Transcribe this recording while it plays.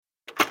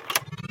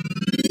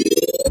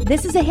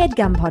This is a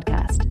HeadGum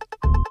podcast.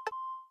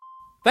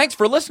 Thanks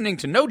for listening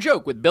to No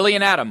Joke with Billy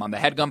and Adam on the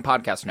HeadGum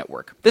Podcast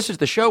Network. This is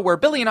the show where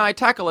Billy and I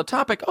tackle a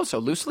topic oh so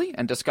loosely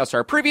and discuss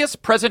our previous,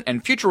 present,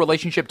 and future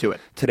relationship to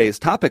it. Today's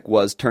topic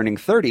was turning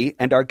 30,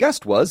 and our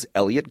guest was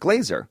Eliot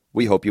Glazer.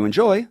 We hope you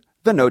enjoy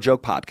the No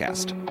Joke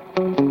Podcast.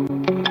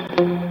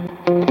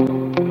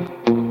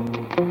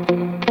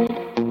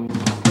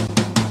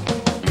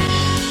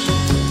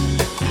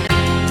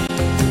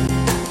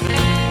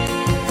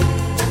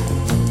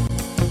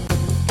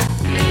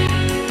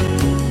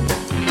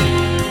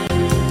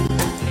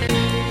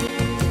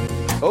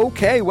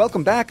 Okay,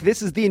 welcome back.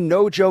 This is the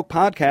No Joke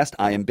Podcast.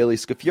 I am Billy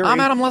Scafuri. I'm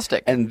Adam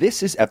Lustig. And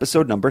this is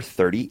episode number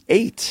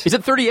 38. Is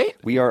it 38?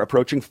 We are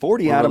approaching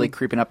 40, We're Adam. really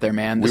creeping up there,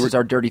 man. This is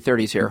our dirty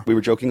 30s here. We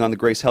were joking on the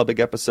Grace Helbig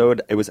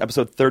episode. It was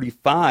episode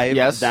 35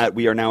 Yes. that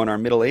we are now in our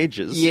middle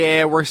ages.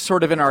 Yeah, we're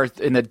sort of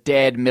in the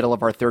dead middle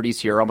of our 30s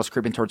here, almost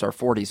creeping towards our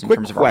 40s in Quick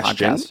terms of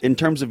question, our podcast. in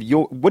terms of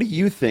what do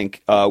you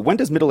think, when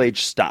does middle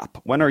age stop?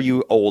 When are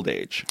you old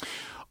age?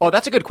 Oh,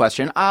 that's a good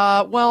question.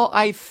 Well,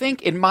 I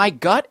think in my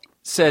gut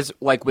says,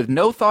 like, with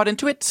no thought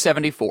into it,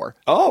 74.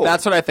 Oh.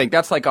 That's what I think.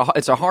 That's like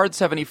it's a hard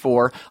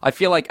 74. I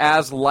feel like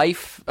as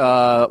life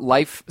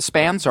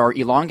spans are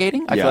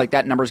elongating, I feel like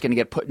that number is going to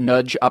get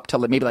nudge up to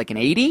maybe like an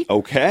 80.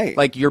 Okay.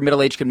 Like your middle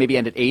age could maybe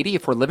end at 80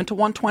 if we're living to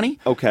 120.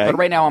 Okay. But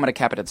right now I'm going to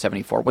cap it at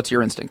 74. What's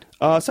your instinct?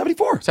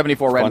 74.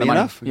 74, right? Funny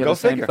enough. You Go have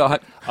the same figure.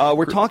 thought?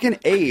 We're talking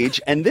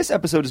age, and this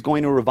episode is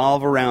going to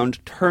revolve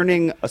around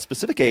turning a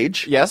specific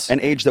age. Yes.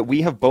 An age that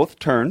we have both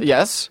turned.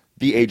 Yes.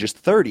 The age is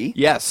 30.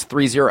 Yes,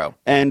 30.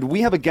 And we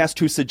have a guest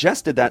who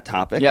suggested that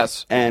topic.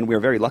 Yes. And we're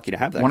very lucky to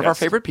have that One of our guest.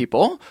 favorite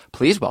people.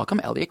 Please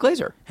welcome Eliot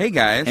Glazer. Hey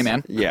guys. Hey,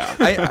 man.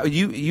 Yeah.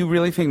 You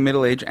really think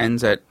middle age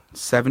ends at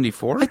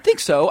 74? I think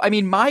so. I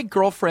mean, my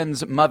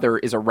girlfriend's mother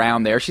is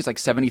around there. She's like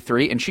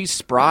 73, and she's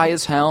spry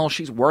as hell.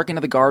 She's working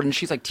in the garden.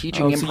 She's like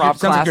teaching improv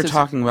Sounds like you're classes.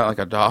 talking about like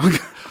a dog.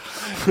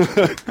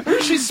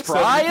 She's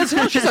spry as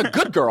hell. She's a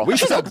good girl.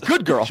 She's a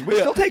good girl. We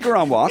still take her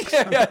on walks.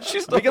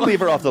 We can leave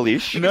her off the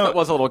leash. No, that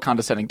was a little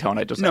condescending tone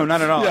I just No, said.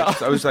 not at all. Yeah.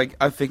 I was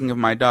thinking of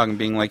my dog and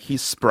being like,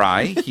 he's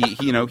spry.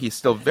 He's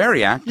still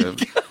very active.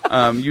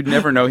 You'd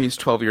never know he's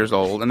 12 years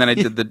old. And then I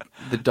did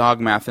the dog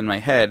math in my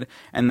head,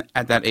 and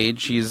at that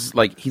age, he's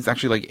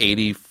actually like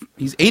 80.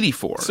 He's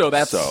 84. So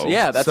that's so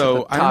at the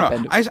top I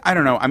don't know. end. I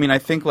don't know. I mean, I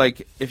think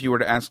like if you were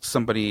to ask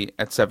somebody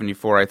at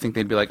 74, I think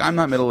they'd be like, I'm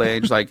not middle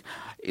aged. Like,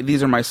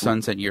 these are my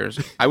sunset years.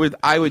 I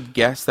would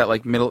guess that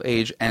like middle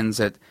age ends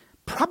at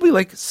probably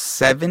like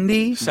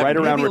 70, Right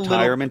around maybe a little-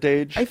 retirement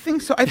age. I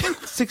think so. I think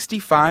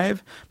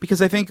 65,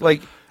 because I think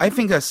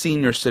a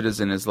senior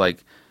citizen is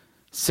like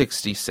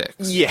 66.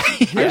 Yeah. I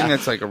think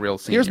that's like a real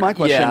senior. Here's my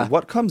question. Yeah.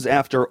 What comes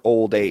after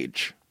old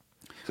age?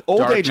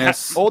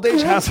 Darkness. Old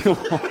age has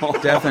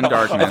Death and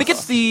darkness.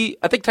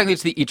 I think technically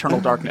it's the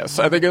eternal darkness.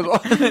 I think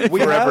it's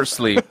forever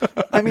sleep.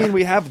 I mean,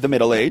 we have the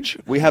middle age.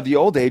 We have the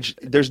old age.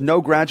 There's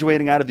no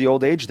graduating out of the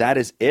old age. That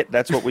is it.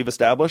 That's what we've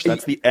established.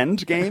 That's the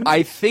end game.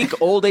 I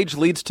think old age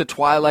leads to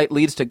twilight,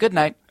 leads to good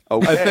night.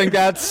 Okay. I think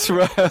that's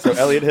right. So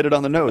Eliot hit it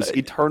on the nose.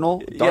 Eternal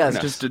darkness. Yes,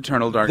 Just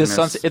eternal darkness.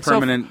 It's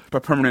a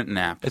permanent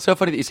nap. It's so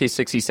funny that you say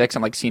 66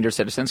 and like senior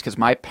citizens, because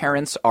my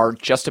parents are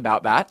just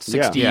about that,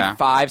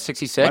 65,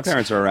 66. My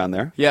parents are around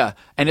there. Yeah,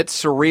 and it's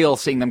surreal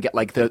seeing them get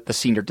like the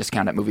senior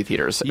discount at movie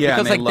theaters. Yeah, because,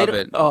 and they like, love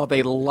don't- it. Oh,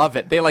 they love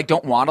it. They like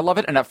don't want to love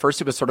it, and at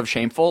first it was sort of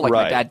shameful. Like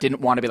my Right. dad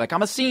didn't want to be like,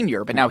 I'm a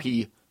senior, but now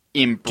he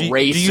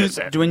embraces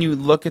it. When you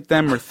look at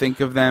them or think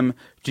of them,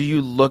 do you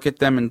look at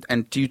them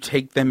and do you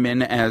take them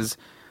in as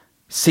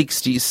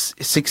 60,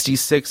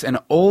 66 and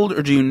old,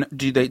 or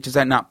does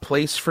that not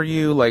place for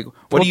you? Like,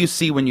 what do you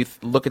see when you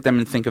look at them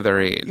and think of their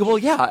age? Well,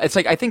 yeah, it's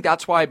like I think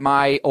that's why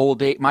my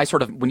old age, my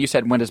sort of when you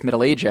said when does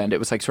middle age end, it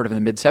was like sort of in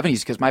the mid 70s,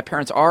 because my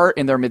parents are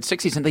in their mid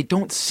 60s and they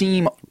don't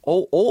seem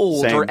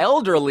old Same. or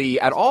elderly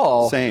at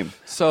all. Same.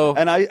 So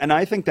And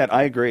I think that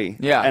I agree.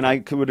 Yeah. And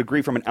I would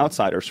agree from an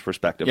outsider's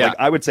perspective. Yeah. Like,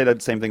 I would say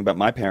that same thing about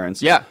my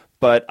parents. Yeah.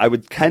 But I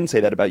can say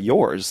that about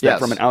yours. That Yes.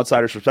 from an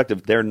outsider's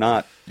perspective,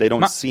 they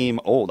don't seem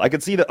old. I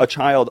could see that a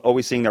child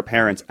always seeing their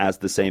parents as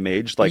the same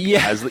age. Like,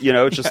 Yeah. as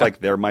it's just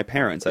like they're my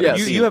parents. I Yes.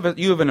 don't see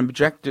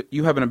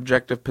You have an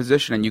objective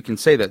position, and you can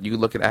say that. You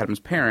look at Adam's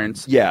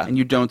parents, Yeah. and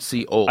you don't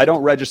see old. I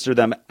don't register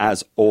them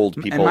as old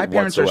people And my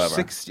parents whatsoever. are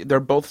 60. They're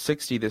both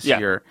 60 this Yeah.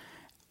 year.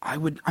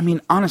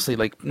 Honestly,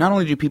 like, not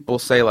only do people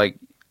say like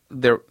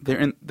they're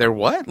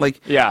what?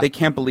 Like, Yeah. they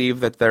can't believe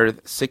that they're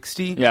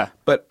 60. Yeah.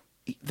 But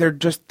they're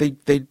just they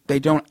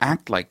don't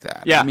act like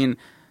that. Yeah. I mean,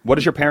 What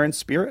is your parents'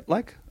 spirit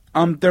like?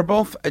 they're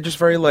both just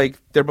very like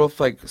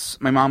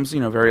my mom's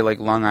very like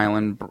Long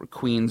Island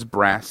Queens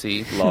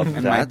brassy. Love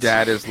and that. my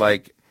dad is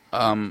like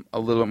a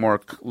little bit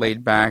more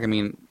laid back. I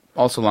mean,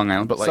 also Long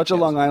Island, but like Such a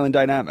Long Island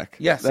dynamic.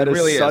 Yes, that it is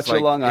really is. such a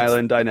Like, Long it's-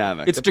 Island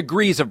dynamic. it's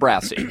degrees of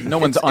brassy. No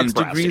one's It's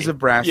unbrassy. degrees of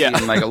brassy Yeah.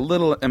 and like a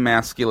little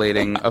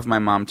emasculating of my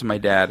mom to my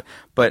dad,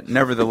 but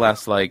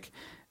nevertheless, like,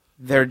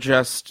 they're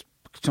just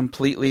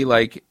completely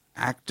like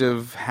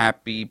active,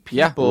 happy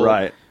people.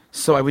 Right.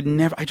 So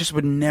I just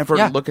would never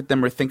Yeah. look at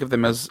them or think of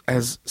them as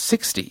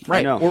 60, Right.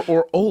 I know.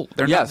 or old.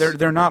 They're Yes. not.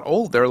 They're not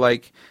old. They're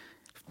like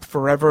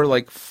forever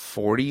like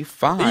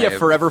 45. Yeah,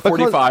 forever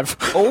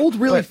 45. Old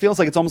really feels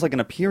like it's almost like an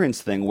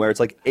appearance thing, where it's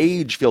like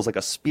age feels like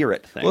a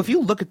spirit thing. Well, if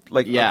you look at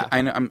like, Yeah.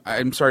 I know,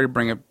 I'm sorry to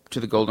bring it to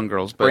the Golden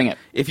Girls, but Bring it.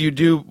 if you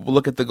do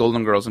look at the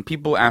Golden Girls, and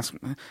people ask,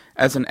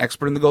 as an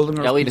expert in the Golden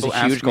Girls, Elliot is people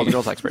a huge ask me- Golden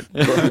Girls expert.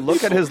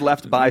 Look at his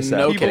left bicep.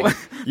 No kidding.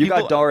 You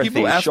got Dorothy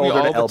People ask me shoulder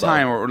all to the elbow.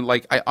 time, or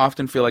like I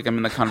often feel like I'm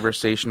in the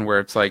conversation where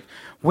it's like,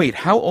 wait,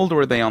 how old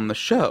were they on the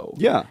show?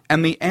 Yeah.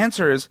 And the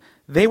answer is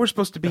they were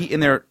supposed to be in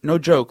their, no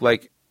joke,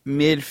 like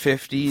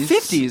mid-50s.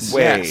 50s?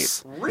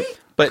 Yes.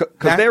 But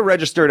Because they're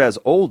registered as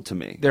old to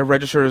me. they're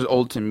registered as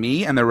old to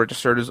me, and they're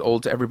registered as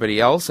old to everybody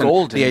else. And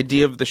Golden. the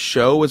idea of the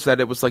show was that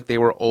it was like they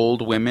were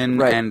old women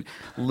Right. and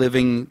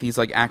living these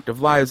like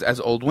active lives as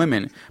old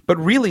women. But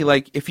really,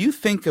 like if you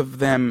think of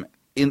them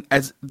in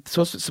as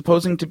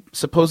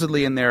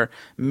supposedly in their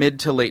mid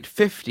to late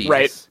 50s,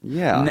 Right.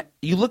 Yeah.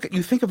 You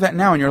think of that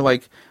now, and you're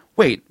like,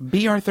 wait,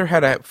 B. Arthur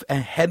had a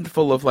head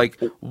full of like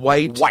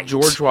white.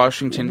 George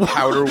Washington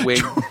powder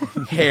wig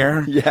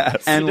hair.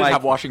 Yes. and He did like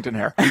have Washington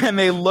hair. and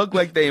they looked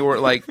like they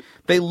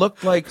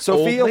looked like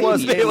Sophia old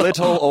was ladies. a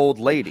little old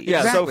lady. Yeah,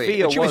 Exactly.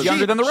 Sophia But she was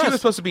younger than the She rest.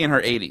 was supposed to be in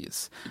her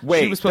 80s.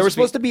 Wait, she was there was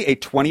supposed to be a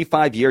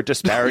 25-year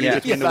disparity Yeah.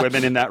 between the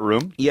women in that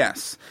room?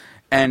 Yes,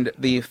 and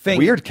the thing.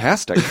 Weird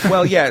casting.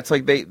 Well, yeah, it's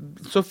like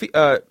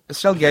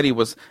Estelle Getty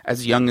was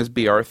as young as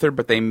B. Arthur,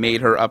 but they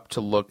made her up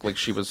to look like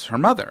she was her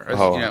mother.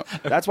 Oh, You know.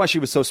 that's why she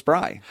was so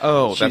spry.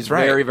 Oh, She's that's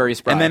right. very, very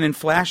spry. And then in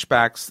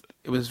flashbacks,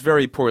 it was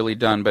very poorly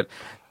done, but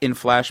in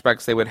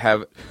flashbacks they would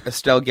have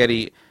Estelle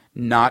Getty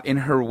not in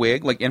her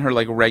wig, like in her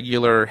like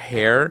regular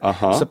hair,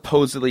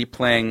 supposedly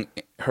playing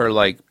her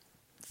like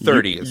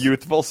 30s.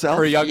 Youthful self?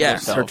 Her young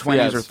Yes, her self, 20s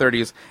yes. or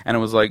 30s, and it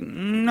was like,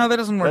 no, that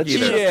doesn't work That's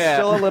either.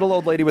 still a little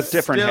old lady with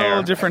different Still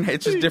hair. different.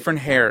 It's just different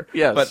hair.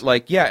 Yes. But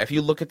like, yeah, if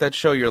you look at that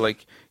show, you're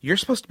like, you're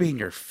supposed to be in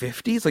your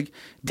 50s. Like,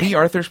 B.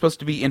 Arthur's supposed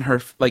to be in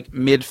her like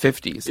mid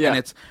 50s, Yeah. and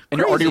it's And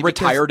you're already crazy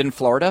because- retired in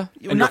Florida?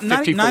 And Not, you're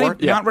not, 54?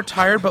 not, not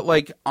retired, but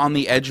like on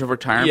the edge of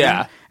retirement.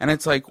 Yeah. And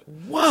it's like,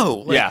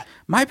 whoa. Like, Yeah.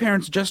 My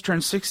parents just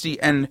turned 60,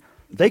 and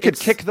They could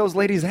kick those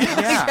ladies' ass.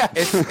 yeah,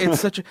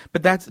 it's such a.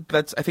 But that's.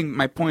 I think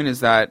my point is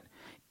that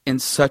in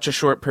such a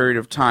short period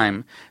of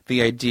time,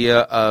 the idea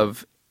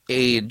of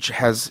age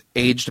has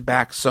aged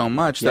back so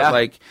much Yeah. that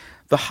like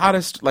the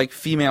hottest like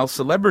female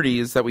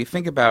celebrities that we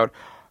think about,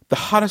 the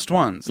hottest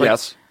ones, like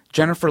Yes.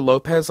 Jennifer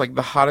Lopez, like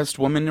the hottest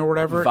woman or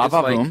whatever, Va is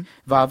Va like Voom.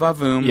 Va Va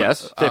Voom.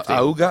 Yes, 50.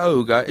 Auga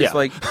Auga is Yeah,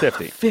 like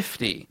 50.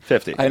 50.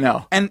 50. I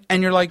know. And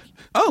you're like,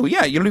 oh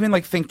yeah, you don't even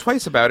like think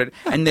twice about it.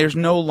 And there's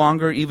no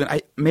longer even.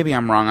 Maybe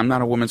I'm wrong. I'm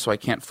not a woman, so I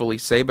can't fully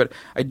say. But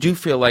I do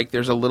feel like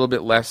there's a little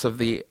bit less of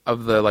the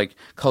like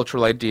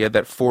cultural idea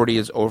that 40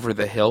 is over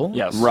the hill.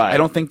 Yes. Right. I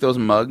don't think those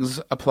mugs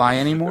apply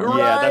anymore.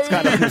 Yeah, that's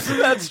kind of...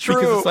 That's true.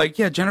 Because it's like,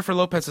 yeah, Jennifer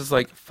Lopez is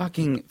like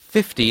fucking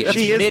 50.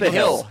 She is the mid-hill.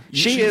 hill.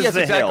 She is Yes,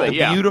 the exactly, hill.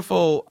 yeah.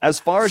 Beautiful. As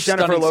far as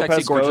Jennifer Stunning, Lopez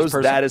sexy, gorgeous goes,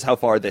 person. that is how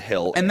far the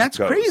hill And that's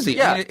goes. crazy.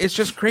 Yeah. I mean, it's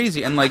just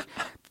crazy. And like,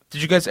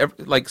 did you guys ever,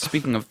 like,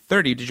 speaking of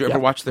 30, did you ever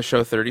watch the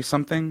show 30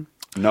 something?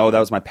 No, that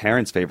was my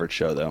parents' favorite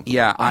show, though.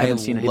 Yeah, I I haven't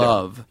seen it either.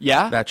 love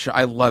Yeah? that show.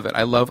 I love it.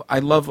 I love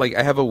like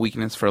I have a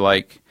weakness for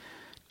like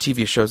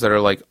TV shows that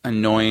are like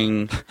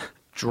annoying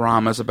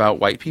dramas about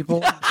white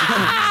people.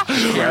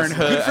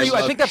 Parenthood. Good for you.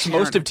 I think that's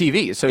most of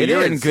TV. So It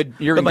you're in is. good.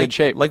 You're But in like, good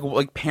shape.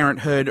 Like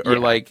Parenthood or Yeah.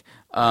 like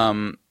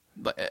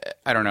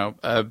I don't know.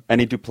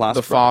 Any Duplass?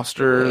 The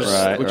Fosters,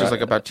 Right, which right. is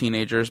like about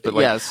teenagers, but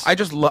like Yes. I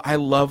just I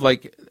love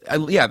like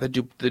the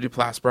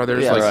Duplass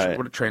brothers, Yeah. like Right.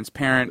 what a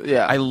Transparent.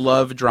 Yeah. I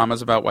love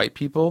dramas about white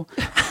people,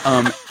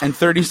 and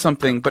 30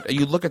 something. But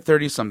you look at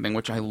 30 something,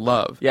 which I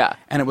love. Yeah.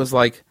 and it was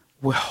like,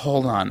 well,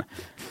 hold on,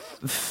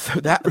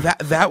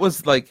 that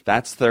was like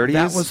That's 30s?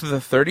 That was the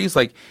 30s,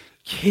 like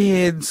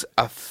kids,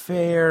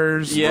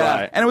 affairs. Yeah.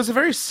 Right. and it was a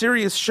very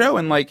serious show,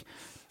 and like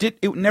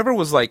it never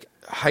was like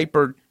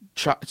hyper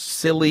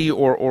silly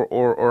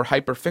or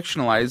hyper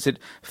fictionalized. It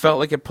felt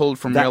like it pulled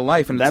from real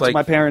life, and that's it's like what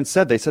my parents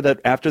said. They said that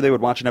after they would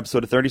watch an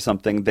episode of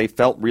 30-something, they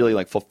felt really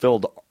like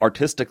fulfilled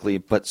artistically,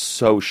 but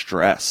so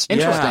stressed.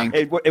 Interesting.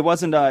 It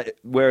wasn't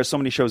where so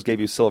many shows gave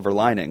you silver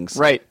linings.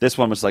 Right. This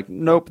one was like,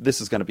 nope,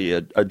 this is going to be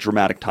a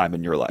dramatic time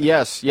in your life.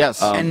 Yes.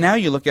 Yes. and now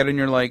you look at it and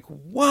you're like,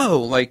 whoa,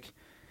 like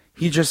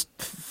he just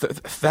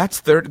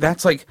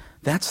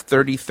that's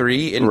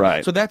 33 in,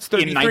 Right. so that's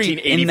 33 in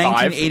 1985.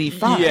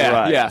 1985. Yeah,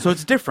 Right. yeah. So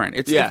it's different.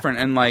 It's Yeah. different,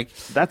 and like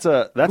That's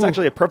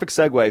actually a perfect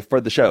segue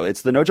for the show.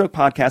 It's the No Joke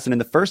Podcast, and in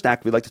the first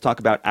act, we'd like to talk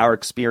about our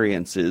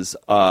experiences,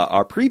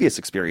 our previous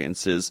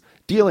experiences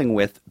dealing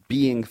with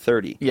being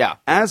 30. Yeah.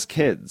 As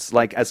kids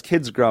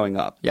growing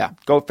up. Yeah.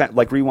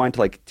 Rewind to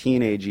like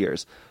teenage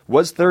years.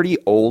 Was 30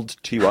 old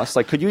to us?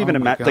 Like, could you even Oh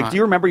my imagine? Like, God. do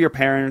you remember your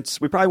parents?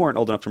 We probably weren't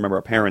old enough to remember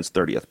our parents'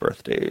 30th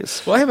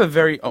birthdays. Well, I have a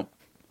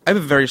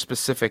very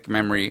specific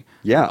memory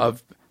Yeah.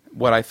 of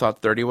what I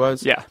thought 30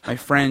 was. Yeah. My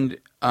friends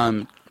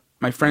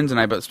and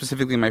I, but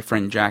specifically my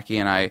friend Jackie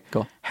and I,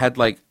 Cool. had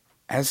like,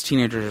 as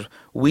teenagers,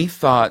 we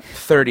thought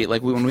 30,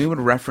 like when we would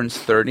reference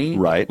 30,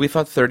 Right. we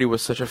thought 30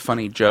 was such a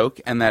funny joke,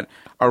 and that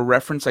our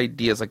reference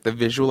ideas, like the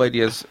visual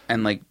ideas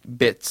and like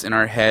bits in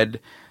our head,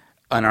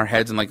 on our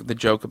heads, and like the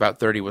joke about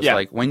 30 was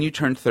like, when you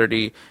turn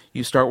 30,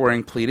 you start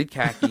wearing pleated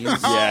khakis.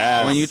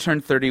 Yes. When you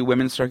turn 30,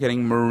 women start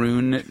getting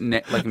maroon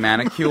like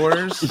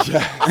manicures.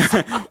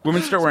 Yes.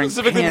 Women start wearing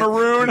specifically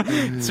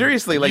maroon.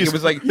 Seriously, like it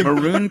was like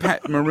maroon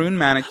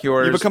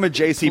manicures. You become a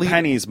J.C.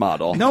 Penney's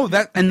model. No,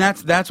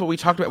 that's what we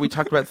talked about. We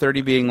talked about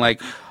 30 being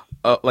like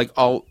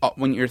all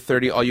when you're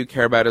 30, all you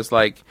care about is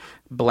like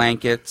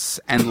blankets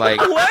and like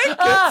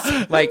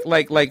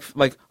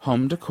like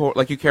home decor.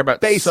 Like you care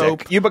about basic.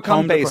 Soap. You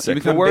become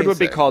basic. The word would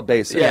be called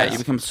basic. Yeah, you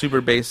become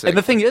super basic. And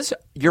the thing is,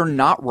 you're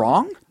not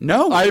wrong.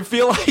 No. I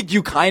feel like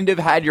you kind of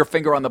had your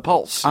finger on the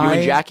pulse. You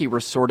and Jackie were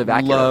sort of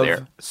accurate love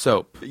there.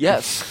 Soap.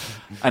 Yes.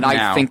 And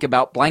Now. I think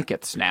about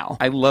blankets now.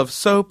 I love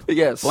soap.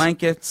 Yes.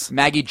 Blankets.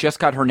 Maggie just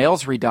got her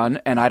nails redone,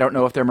 and I don't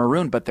know if they're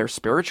maroon, but they're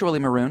spiritually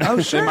maroon.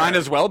 Oh, sure. They might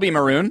as well be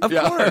maroon. Of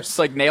course. It's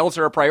like nails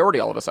are a priority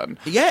all of a sudden.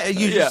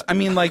 Yeah, I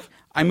mean, like,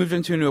 I moved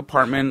into a new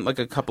apartment like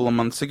a couple of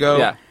months ago.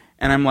 Yeah.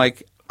 And I'm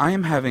like, I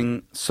am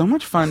having so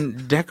much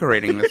fun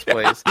decorating this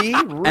place. Be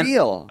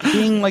real. And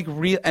being like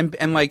real and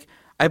like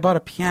I bought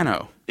a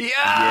piano.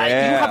 Yeah.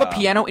 You have a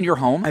piano in your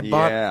home? I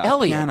bought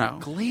Eliot, a piano.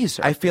 Glazer.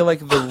 I feel like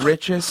the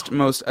richest,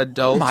 most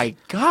adult my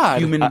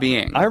God. human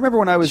being. I remember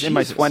when I was in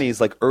my Jesus.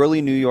 20s, like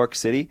early New York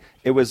City,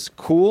 it was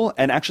cool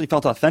and actually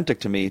felt authentic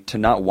to me to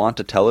not want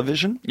a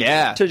television.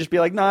 Yeah. To just be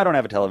like, no, I don't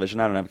have a television.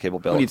 I don't have a cable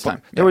bill. Who needs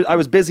time? I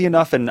was busy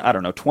enough and, I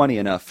don't know, 20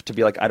 enough to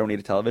be like, I don't need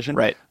a television.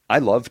 Right. I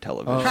love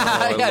television.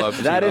 I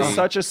love That TV. is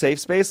such a safe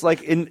space.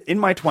 Like in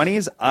my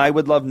 20s, I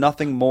would love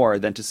nothing more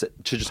than to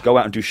just go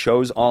out and do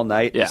shows all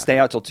night, stay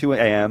out till 2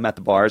 a.m. at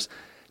the bars.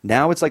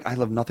 Now it's like I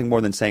love nothing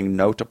more than saying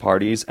no to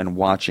parties and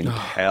watching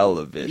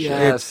television.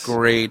 Yeah. It's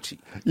great.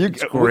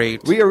 It's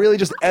great. We are really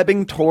just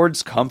ebbing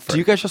towards comfort. Do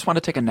you guys just want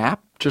to take a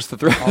nap? Just the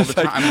three all the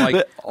time. I'm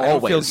like, I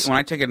don't feel, always. when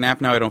I take a nap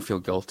now, I don't feel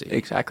guilty.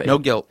 Exactly. No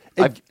guilt.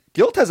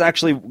 Guilt has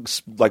actually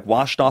like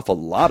washed off a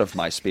lot of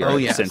my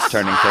spirit yes. since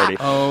turning 30.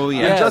 Oh, I'm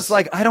yes. just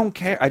like I don't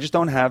care. I just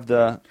don't have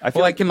the. I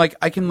feel Well,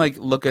 I can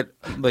look at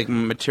like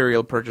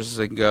material purchases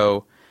and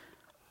go,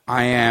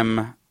 I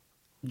am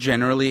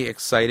generally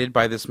excited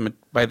by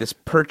this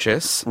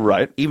purchase,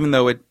 Right. Even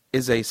though it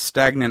is a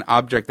stagnant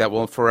object that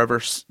will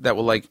forever that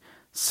will like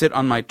sit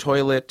on my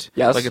toilet.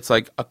 Yes. Like it's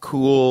like a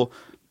cool,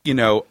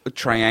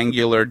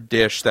 triangular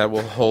dish that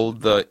will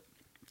hold the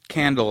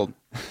candle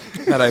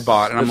that I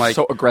bought, and I'm like,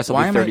 so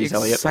aggressively why am I 30s,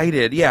 Eliot.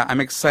 excited? Yeah, I'm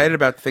excited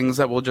about things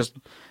that will just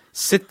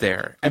sit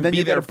there and then be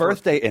you get there a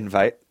birthday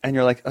invite, and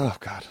you're like, oh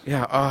god.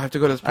 Yeah, I have to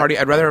go to this party.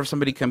 I'd rather have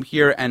somebody come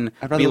here and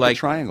I'd rather be look at like,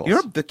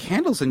 triangles. the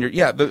candles in your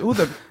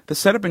the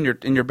setup in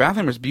your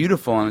bathroom is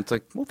beautiful, and it's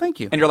like, well, thank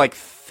you. And you're like,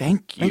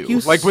 thank you. Thank you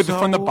Like so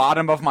from the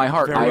bottom of my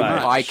heart. very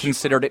I much.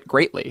 considered it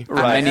greatly.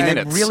 Right. Many And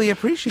minutes. I really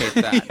appreciate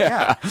that.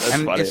 yeah.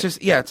 And funny. it's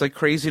just it's like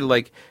crazy to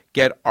like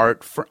get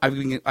art.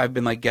 I've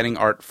been like getting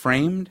art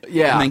framed,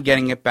 Yeah. and then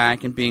getting it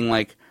back and being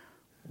like,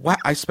 wow,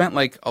 I spent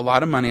like a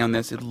lot of money on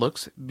this. It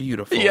looks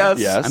beautiful. Yes.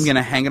 Yes. I'm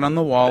gonna hang it on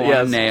the wall on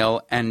Yes. a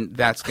nail, and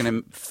that's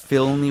gonna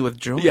fill me with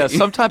joy. Yeah,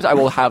 sometimes I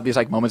will have these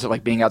like moments of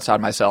like being outside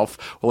myself,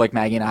 or like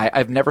Maggie and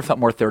I've never felt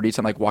more 30s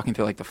than like walking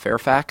through like the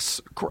Fairfax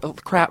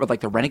craft, or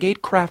like the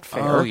Renegade Craft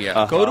Fair. Oh,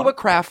 yeah. Go to a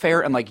craft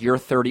fair and like you're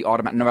 30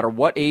 automatic, no matter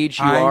what age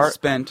you I are.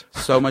 spent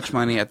so much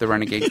money at the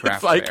Renegade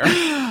Craft like- Fair.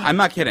 I'm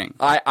not kidding.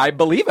 I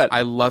believe it.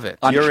 I love it.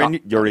 I'm You're shocked.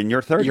 in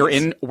your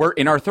 30s. We're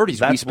in our 30s. We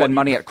That's spend what-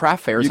 money at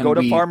craft fairs. You go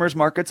and to farmers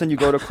markets and you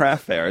go to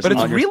craft fairs. But and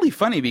it's on your- really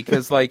funny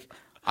because, like,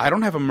 I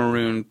don't have a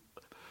maroon.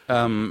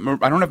 I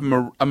don't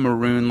have a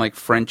maroon like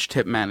French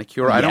tip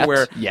manicure. I don't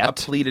wear a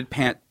pleated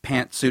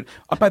pantsuit.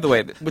 Oh, by the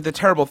way, the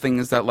terrible thing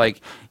is that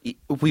like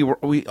we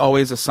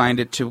always assigned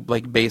it to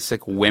like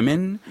basic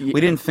women. We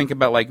didn't think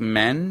about like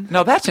men.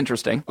 No, that's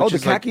interesting. Oh, the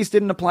is like- khakis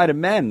didn't apply to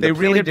men. They The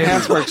really pleated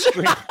pants didn't. were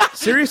extreme.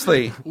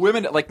 Seriously,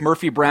 Women like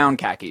Murphy Brown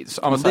khakis.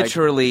 Almost like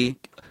literally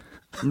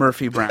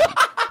Murphy Brown.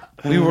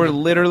 We were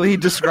literally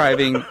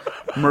describing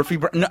Murphy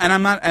Brown, no, and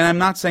I'm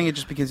not saying it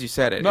just because you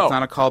said it. No. It's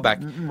not a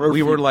callback.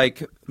 We were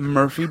like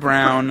Murphy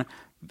Brown.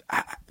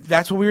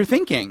 That's what we were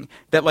thinking.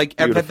 That like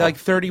that like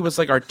 30 was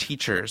like our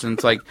teachers, and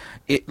it's like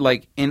it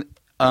like in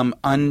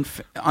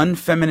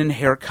unfeminine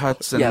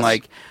haircuts and Yes.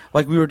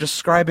 like we were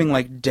describing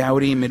like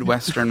dowdy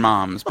Midwestern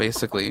moms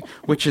basically,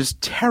 which is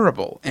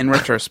terrible in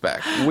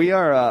retrospect.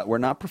 We're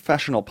not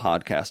professional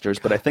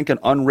podcasters, but I think an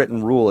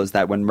unwritten rule is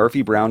that when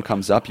Murphy Brown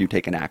comes up, you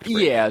take an act break.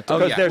 yeah.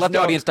 Because there's Let the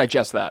no- audience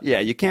digest that. Yeah,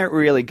 you can't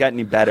really get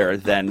any better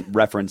than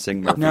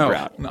referencing Murphy No.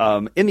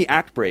 Brown. In the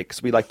act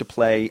breaks, we like to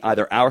play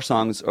either our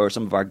songs or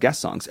some of our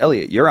guest songs.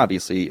 Eliot, you're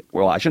obviously,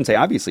 well, I shouldn't say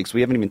obviously, because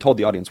we haven't even told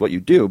the audience what you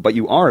do, but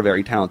you are a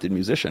very talented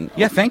musician.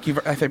 Yeah, thank you.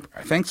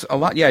 Thanks a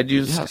lot. Yeah, I do.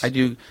 Yes. I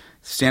do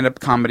stand-up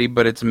comedy,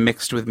 but it's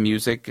mixed with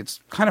music. It's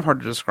kind of hard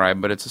to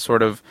describe, but it's a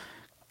sort of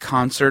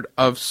concert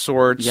of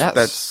sorts. Yes.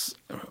 That's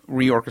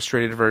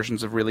reorchestrated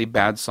versions of really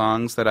bad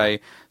songs that I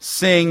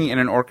sing in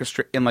an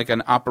orchestra in like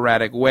an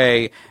operatic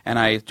way, and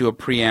I do a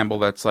preamble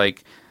that's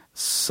like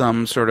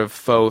some sort of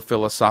faux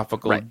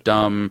philosophical,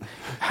 dumb,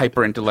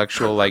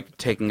 hyper-intellectual, like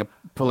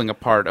pulling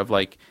apart of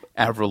like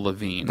Avril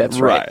Lavigne. That's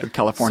right. The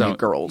California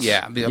Girls.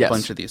 Yeah, a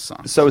bunch of these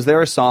songs. So is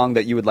there a song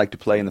that you would like to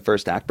play in the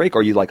first act break,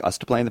 or you'd like us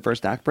to play in the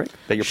first act break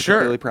that you're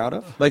particularly proud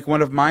of? Like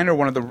one of mine or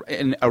one of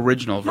the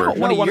original versions?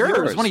 One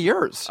of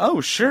yours.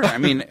 Oh, sure. I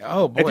mean,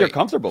 oh boy. If you're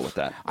comfortable with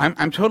that.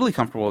 I'm totally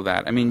comfortable with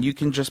that. I mean, you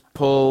can just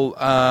pull,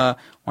 why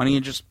don't you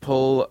just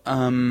pull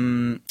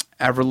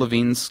Avril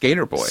Lavigne's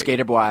Skater Boy.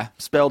 Skater Boy.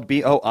 Spelled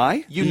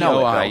B-O-I? You know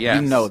B-O-I, it,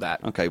 yes. You know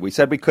that. Okay, we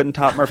said we couldn't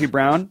top Murphy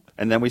Brown,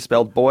 and then we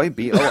spelled boy,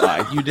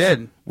 B-O-I. You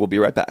did. We'll be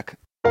right back.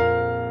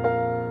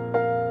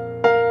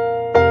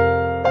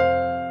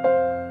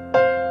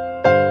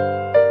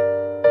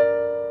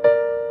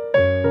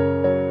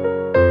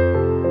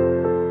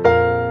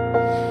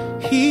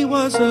 He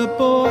was a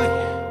boy,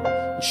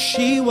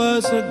 she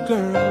was a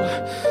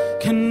girl.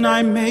 Can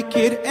I make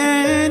it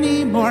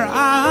any more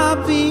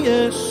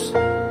obvious?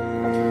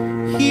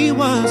 He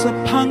was a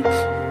punk,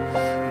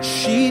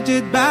 she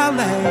did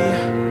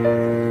ballet.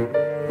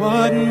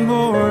 What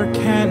more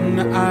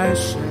can I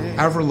say?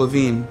 Avril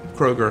Lavigne,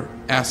 Kroger,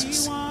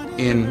 asks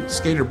in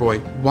Skater Boy,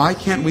 why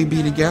can't we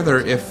be together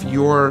if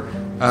you're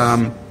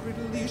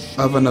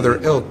of another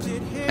ilk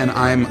and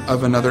I'm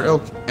of another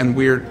ilk and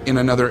we're in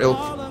another ilk?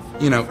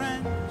 You know,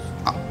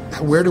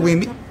 where do we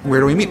meet?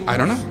 I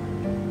don't know.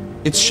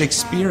 It's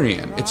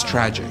Shakespearean. It's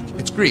tragic.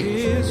 It's Greek.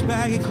 His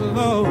baggy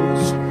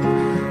clothes.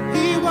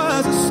 He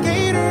was a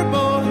skater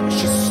boy.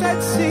 She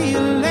said, see you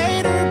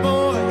later,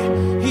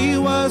 boy. He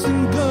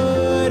wasn't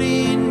good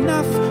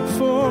enough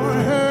for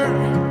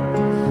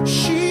her.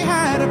 She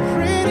had a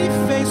pretty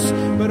face,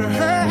 but her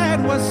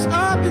head was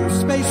up in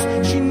space.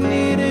 She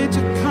needed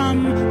to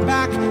come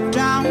back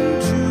down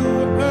to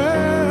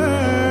earth.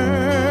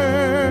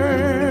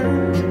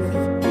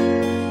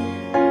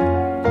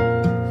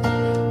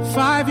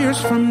 5 years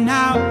from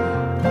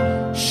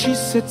now, she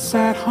sits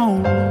at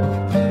home,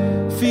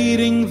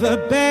 feeding the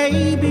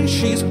baby,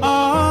 she's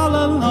all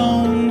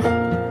alone.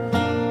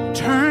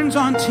 Turns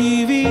on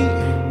TV,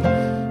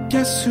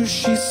 guess who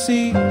she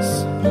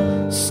sees?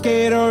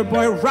 Skater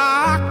Boy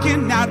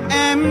rocking out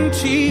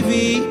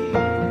MTV.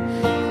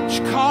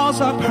 She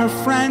calls up her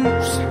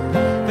friends,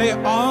 they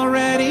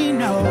already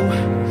know,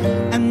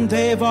 and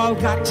they've all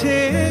got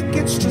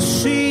tickets to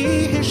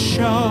see his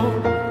show.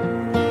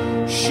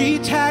 She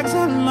tags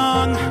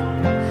along,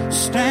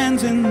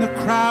 stands in the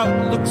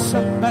crowd, looks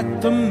up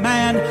at the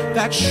man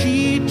that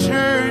she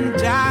turned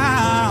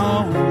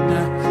down.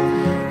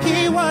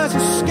 He was a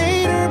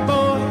skater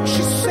boy,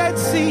 she said,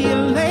 see you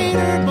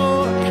later,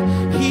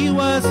 boy. He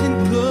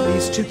wasn't good.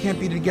 These two can't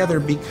be together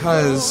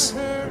because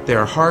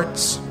their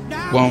hearts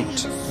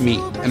won't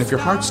meet. And if your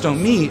hearts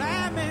don't meet,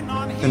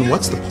 then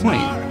what's the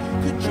point?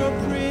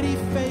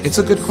 It's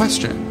a good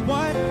question.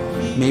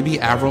 Maybe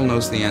Avril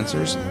knows the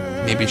answers.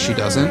 Maybe she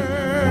doesn't.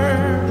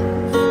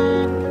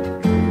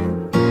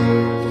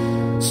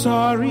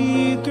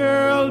 Sorry,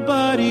 girl,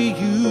 buddy,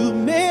 you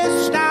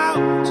missed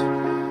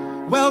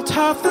out. Well,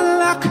 tough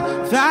luck,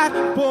 that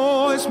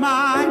boy's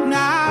mine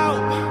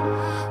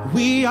now.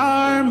 We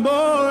are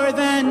more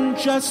than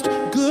just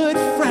good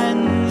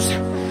friends,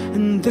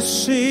 and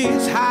this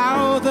is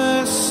how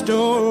the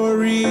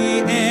story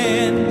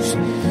ends.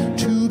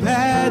 Too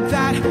bad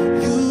that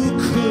you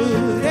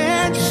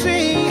couldn't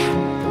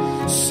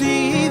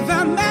see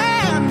the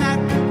man that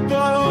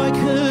boy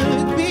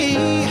could be.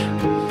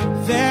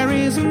 There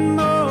is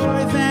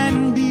more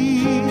than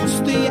meets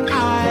the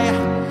eye.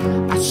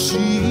 I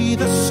see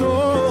the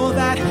soul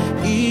that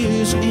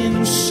is inside.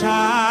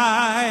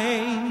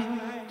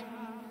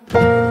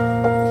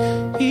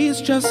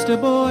 He's just a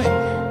boy,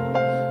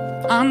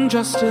 I'm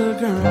just a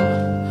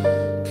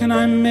girl. Can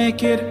I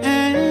make it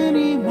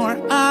any more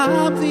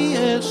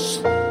obvious?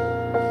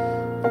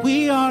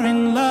 We are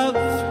in love,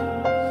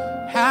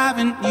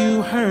 haven't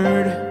you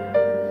heard?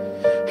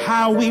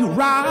 How we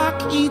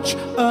rock each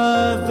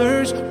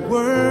other's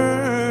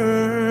world.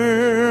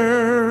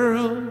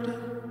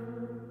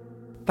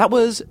 That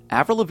was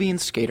Avril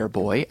Lavigne's Skater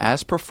Boy,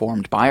 as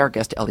performed by our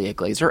guest Eliot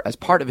Glazer as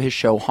part of his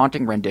show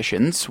Haunting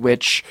Renditions,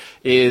 which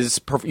is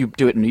you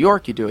do it in New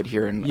York, you do it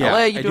here in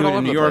LA, you do it all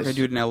in over New York, the place. I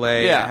do it in LA.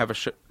 Yeah. I have a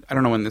show. I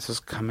don't know when this is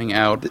coming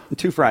out.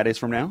 2 Fridays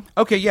from now.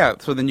 Okay, yeah.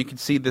 So then you can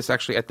see this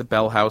actually at the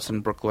Bell House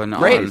in Brooklyn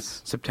on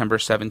September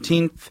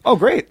 17th. Oh,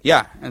 great.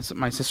 Yeah. And so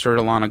my sister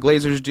Ilana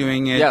Glazer's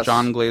doing it. Yes.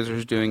 John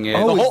Glazer's doing it.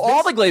 All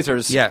the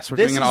Glazers. Yes, we're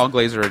doing an all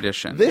Glazer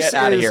edition. This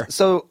Get outta here.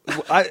 So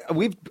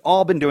we've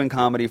all been doing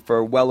comedy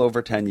for well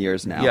over 10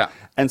 years now. Yeah.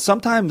 And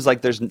sometimes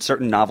like there's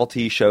certain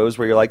novelty shows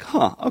where you're like,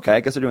 huh, okay, I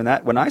guess they're doing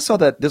that. When I saw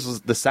that this was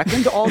the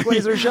second all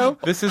Glazer show.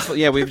 This is,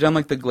 we've done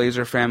like the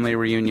Glazer family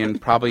reunion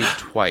probably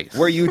twice.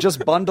 Where you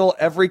just bundle handle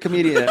every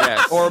comedian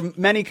or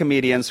many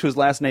comedians whose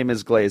last name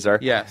is Glazer.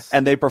 Yes.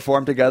 And they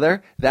perform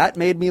together. That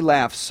made me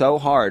laugh so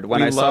hard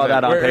when I saw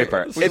that on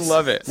paper. We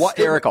love it.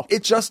 Hysterical.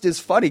 It just is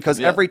funny because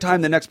every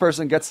time the next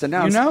person gets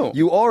announced,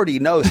 you already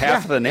know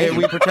half the name.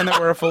 We pretend that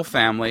we're a full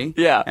family.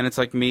 Yeah. And it's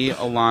like me,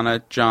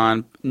 Alana,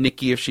 John,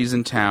 Nikki if she's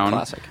in town.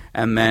 Classic.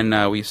 And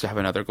then we used to have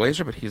another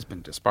Glazer, but he's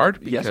been disbarred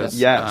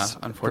because,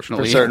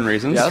 unfortunately, for certain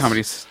reasons, the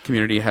comedy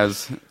community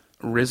has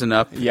risen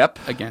up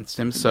against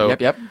him. So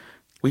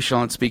we shall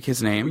not speak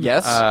his name.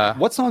 Yes.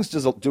 What songs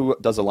does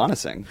Alana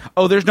sing?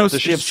 Oh, there's no.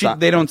 Does she have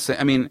they don't sing.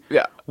 I mean,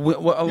 you're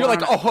like,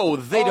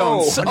 they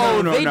don't.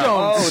 They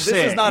don't. This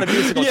is not a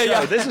musical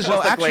show. This is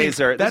just a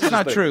Glazer. That's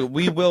not true.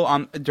 We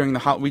will during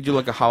we do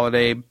like a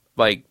holiday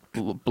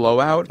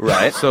blowout.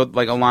 Right. So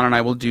like Alana and I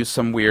will do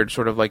some weird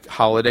sort of like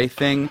holiday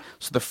thing.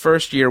 So the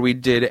first year we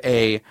did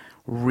a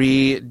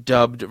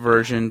redubbed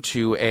version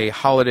to a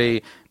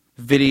holiday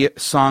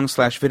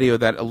song/video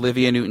that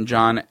Olivia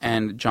Newton-John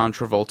and John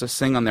Travolta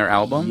sing on their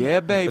album.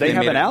 Yeah, baby. They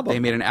have an album. They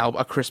made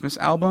a Christmas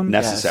album.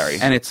 Necessary.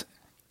 And it's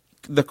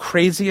the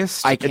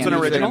craziest. I can't it's an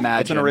original.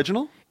 imagine. It's an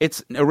original.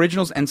 It's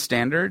originals and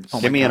standards.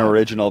 Give me an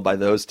original by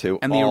those two.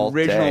 And the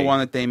original one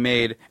that they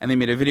made, and they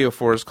made a video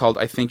for, is called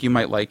 "I Think You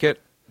Might Like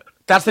It."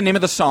 That's the name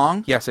of the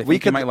song? Yes, I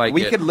think you might like it.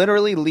 We could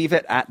literally leave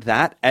it at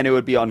that, and it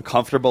would be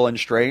uncomfortable and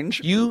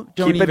strange. You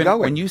don't Keep it going.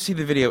 When you see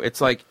the video, it's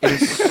like, it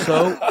is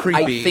so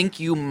creepy. I think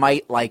you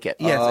might like it.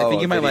 Yes, I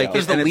think you might like it.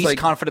 It's the least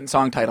confident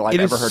song title I've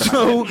ever heard in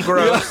my life.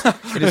 Gross.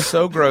 It is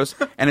so gross.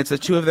 And it's the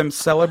two of them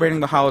celebrating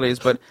the holidays,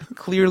 but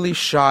clearly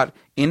shot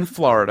in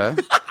Florida.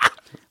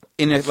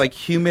 In a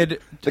humid,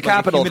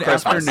 capital of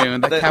Christmas. Afternoon,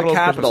 the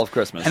capital of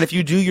Christmas. And if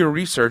you do your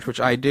research, which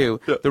I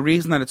do, the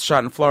reason that it's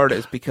shot in Florida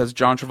is because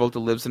John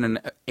Travolta lives in an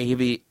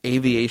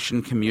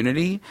aviation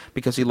community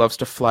because he loves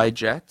to fly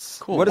jets.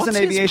 Cool. What does an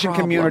aviation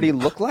community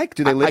look like?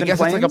 Do they live in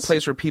planes? I guess it's like a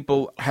place where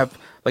people have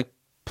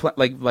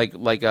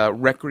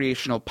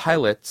recreational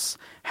pilots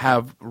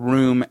have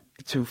room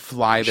to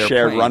fly their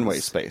shared planes. Runway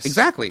space.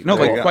 Exactly. No,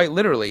 quite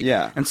literally.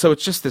 Yeah. And so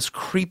it's just this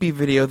creepy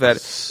video that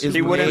is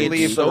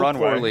made so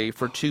poorly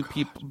for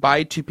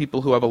by two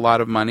people who have a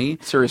lot of money.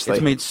 Seriously.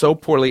 It's made so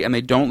poorly, and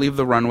they don't leave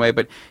the runway,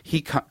 but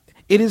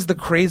it is the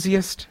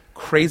craziest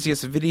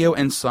video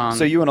and song.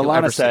 So you and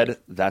Alana said,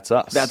 that's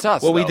us. That's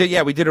us. Well, we did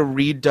a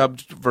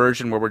redubbed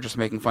version where we're just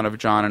making fun of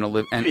John and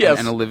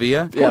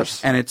Olivia. Of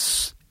course. And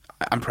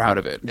I'm proud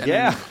of it.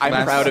 Yeah.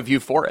 I'm proud of you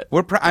for it.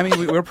 We're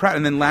proud.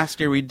 And then last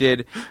year you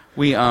guys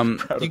know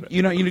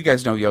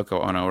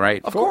Yoko Ono,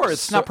 right? Of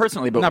course. Not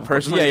personally, but... Not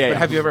personally. Yeah. But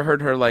have you ever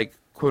heard her,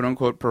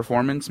 quote-unquote,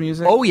 performance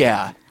music? Oh,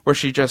 yeah. Where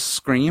she just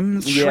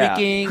screams?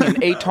 Shrieking and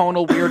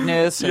atonal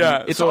weirdness.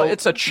 And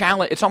it's a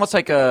challenge. It's almost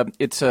like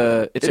it's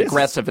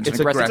aggressive. It's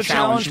an aggressive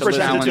challenge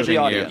presented to the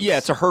audience. Yeah,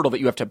 it's a hurdle that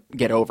you have to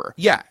get over.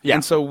 Yeah.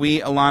 And so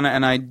Alana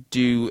and I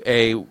do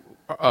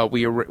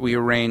we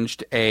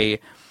arranged a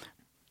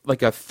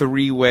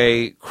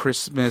three-way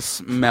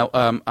Christmas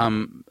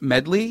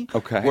medley,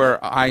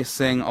 where I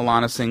sing,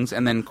 Alana sings,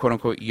 and then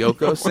quote-unquote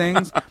Yoko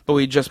sings, but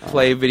we just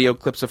play video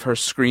clips of her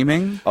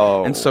screaming.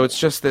 Oh. And so it's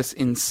just this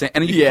insane...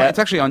 And it's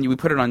actually we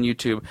put it on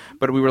YouTube,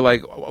 but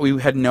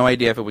we had no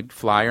idea if it would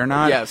fly or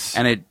not. Yes.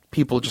 And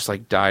people just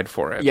died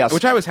for it. Yes.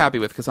 Which I was happy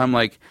with, because I'm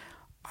I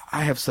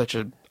have such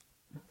a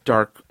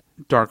dark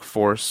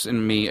force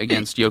in me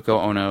against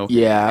Yoko Ono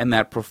and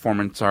that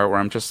performance art where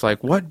I'm just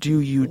what do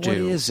you do? What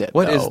is it?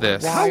 What is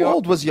this? How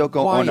old was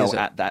Yoko Ono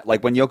at that?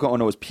 When Yoko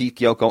Ono was peak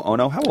Yoko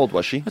Ono, how old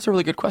was she? That's a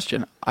really good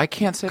question. I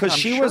can't say because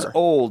she was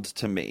old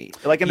to me.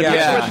 In the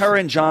picture with her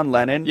and John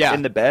Lennon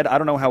in the bed, I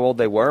don't know how old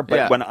they were,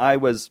 but when I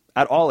was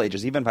at all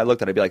ages, even if I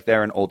looked at it, I'd be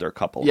they're an older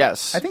couple.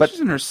 Yes. I think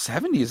she's in her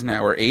 70s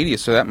now or 80s,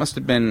 so that must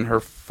have been her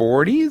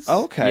 40s.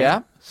 Okay.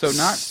 Yeah. So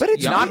but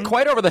it's not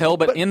quite over the hill,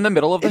 but in the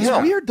middle of the hill.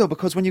 It's weird though,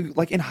 because when you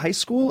in high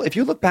school, if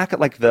you look back at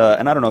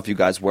and I don't know if you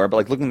guys were,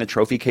 but looking at the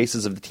trophy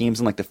cases of the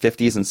teams in the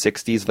 50s and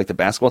 60s, the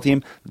basketball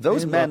team,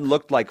 those men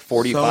looked like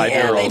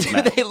 45-year-old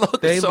men.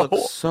 They look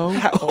so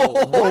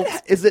old.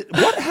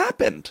 What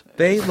happened?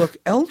 They look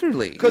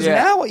elderly. Because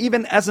now,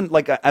 even as a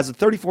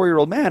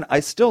 34-year-old man, I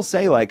still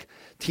say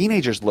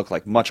teenagers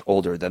look much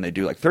older than they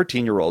do.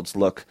 13-year-olds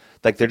look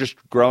like they're just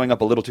growing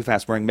up a little too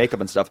fast, wearing makeup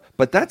and stuff.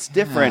 But that's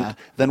different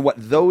than what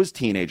those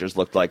teenagers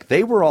looked like.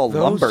 They were all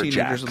lumberjacks.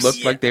 Teenagers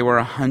looked like they were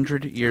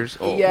 100 years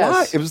old. Yes.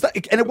 Why? It was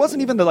and it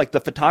wasn't even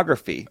the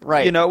photography.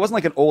 Right. It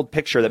wasn't an old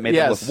picture that made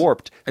them look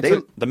warped.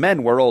 The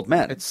men were old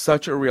men. It's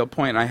such a real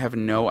point. I have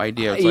no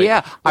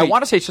idea. I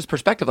want to say it's just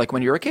perspective.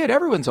 When you're a kid,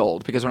 everyone's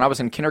old. Because when I was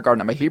in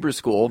kindergarten at my Hebrew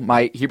school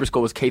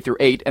was K through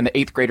 8, and the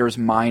 8th graders,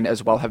 mine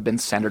as well, have been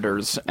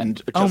senators and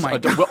just adults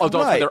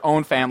with their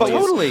own families. But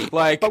totally.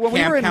 But when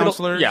we were in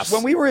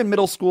when we were in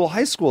middle school,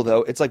 high school,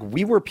 though, it's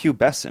we were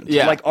pubescent.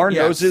 Yeah. Our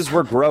noses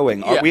were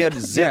growing. We had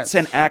zits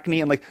and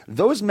acne, and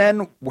those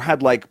men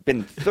had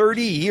been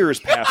 30 years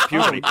past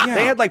puberty.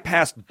 They had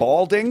passed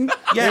balding.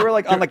 They were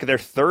on their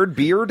third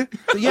beard.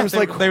 Yeah,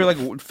 they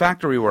were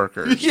factory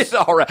workers. Yeah,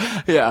 all right.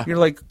 Yeah.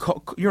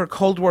 You're a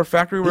Cold War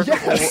factory worker,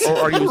 or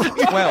are you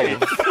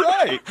 12?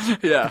 right.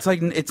 Yeah. It's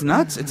like it's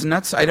nuts. It's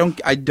nuts. I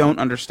don't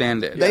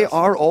understand it. They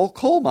are all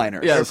coal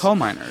miners. Yes. They're coal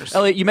miners.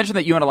 Eliot, you mentioned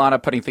that you and Alana are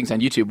putting things on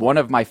YouTube. One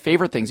of my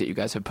favorite things that you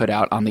guys have put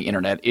out on the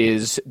internet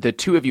is the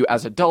two of you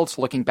as adults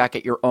looking back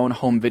at your own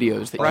home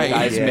videos that you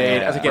guys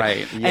made as a kid.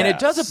 Right. And it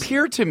does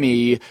appear to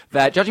me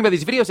that, judging by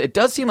these videos, it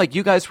does seem like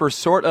you guys were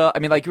sort of, I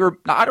mean, like you were,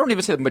 I don't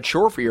even say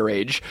mature for your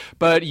age,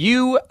 but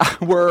your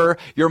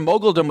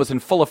moguldom was in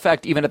full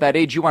effect even at that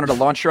age. You wanted to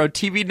launch your own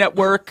TV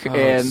network.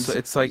 And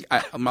it's like...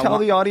 Tell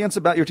the audience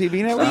about your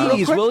TV network.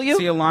 Please, will you?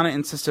 See, Alana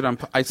insisted on...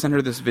 I sent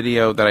her this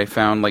video that I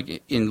found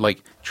like in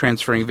like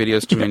transferring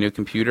videos to my new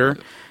computer.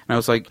 And I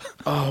was like,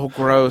 oh,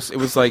 gross. It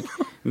was like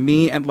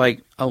me at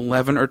like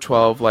 11 or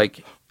 12,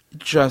 like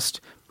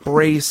just...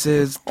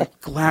 braces,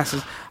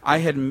 glasses. I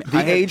had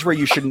age where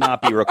you should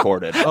not be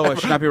recorded. Oh, I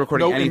should not be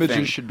recording no anything.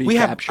 Images should be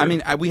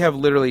captured. We have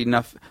literally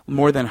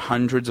more than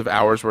hundreds of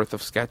hours worth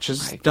of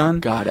sketches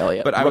done. God,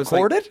 Eliot. But I was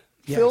recorded?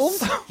 Yes.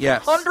 Filmed?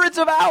 Yes. Hundreds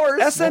of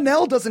hours.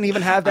 SNL doesn't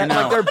even have that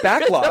like their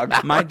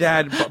backlog. My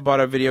dad bought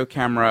a video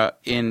camera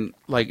in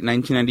like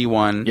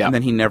 1991, and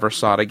then he never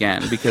saw it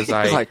again because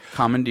I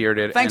commandeered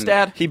it. Thanks,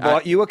 Dad. He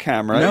bought you a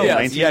camera in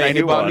 1991.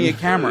 He bought me a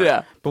camera.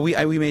 Yeah. But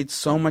we made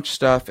so much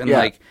stuff, and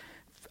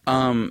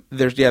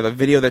there's the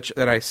video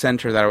that I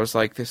sent her that I was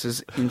like, this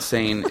is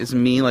insane, is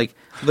me like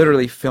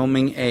literally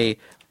filming a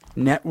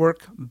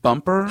network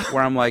bumper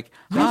where I'm like,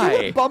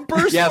 hi.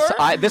 Bumpers? Yes,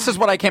 this is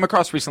what I came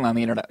across recently on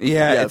the internet.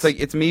 Yeah, yes. it's like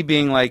it's me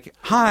being like,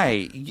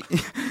 hi.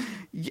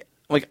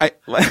 Like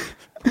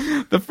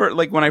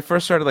when I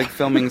first started like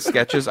filming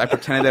sketches, I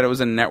pretended that it was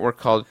a network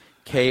called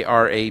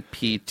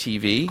KRAP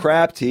TV.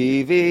 Crap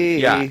TV.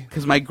 Yeah,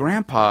 because my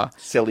grandpa,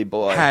 silly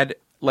boy, had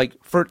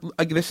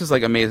this is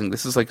like amazing.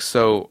 This is like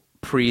so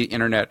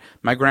pre-internet.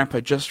 My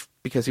grandpa, just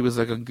because he was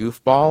like a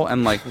goofball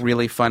and like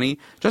really funny,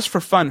 just for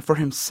fun, for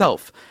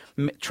himself,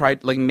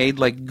 made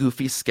like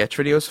goofy sketch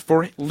videos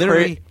for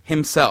literally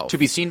himself, to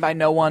be seen by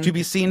no one.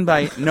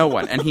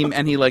 And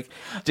he like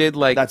did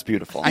like, that's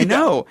beautiful. I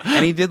know.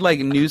 And he did like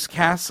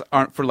newscasts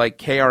for like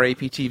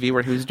KRAP TV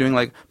where he was doing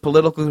like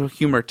political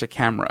humor to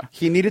camera.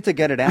 He needed to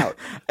get it out,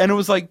 and it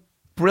was like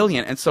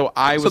brilliant. And so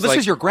So this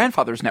is your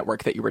grandfather's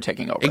network that you were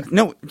taking over.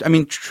 No, I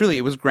mean truly,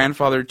 it was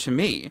grandfathered to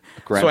me.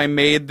 So I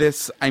made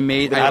this.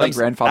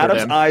 Adam's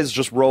eyes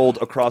just rolled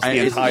across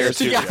the entire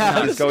studio.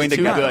 Yeah, He's going to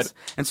get good.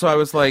 And so I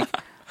was like,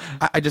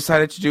 I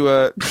decided to do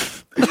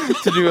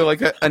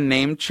a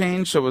name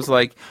change. So it was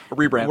like a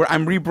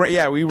rebrand.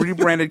 Yeah, we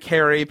rebranded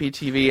KRAP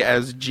TV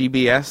as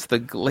GBS,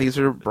 the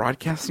Glazer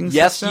Broadcasting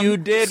Yes, System. you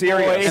did,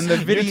 boy. And the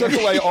video, you took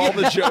away all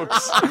the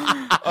jokes.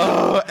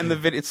 And the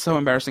video, it's so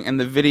embarrassing. And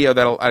the video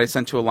that I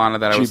sent to Alana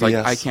that I was like,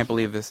 I can't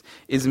believe this,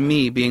 is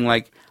me being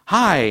like,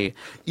 hi,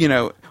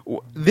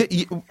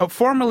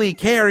 formerly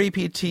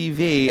KRAP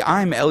TV,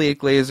 I'm Eliot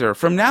Glazer.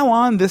 From now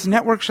on, this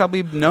network shall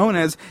be known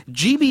as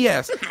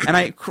GBS.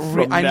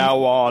 And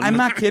now on. I'm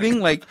not kidding.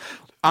 Like,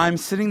 I'm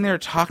sitting there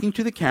talking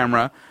to the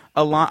camera.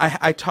 I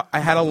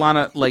had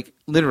Alana, like,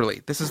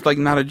 literally, this is like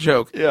not a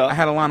joke. Yeah. I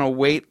had Alana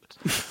wait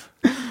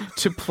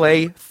to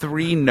play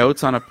 3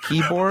 notes on a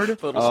keyboard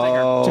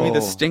to be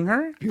the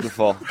stinger.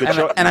 Beautiful. Good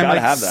And I'm like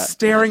have that.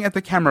 staring at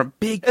the camera,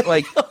 big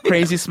like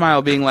crazy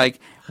smile, being like,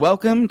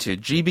 welcome to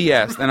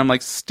GBS. And I'm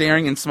like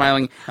staring and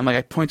smiling, and like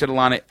I pointed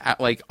Alana at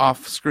like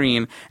off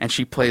screen, and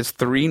she plays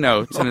 3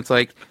 notes, and it's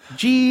like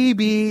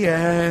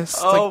GBS.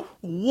 It's like,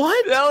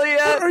 what, Eliot?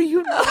 What are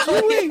you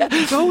doing?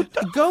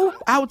 Go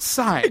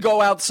outside.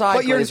 Go outside,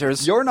 But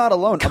Glazers. you're not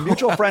alone. A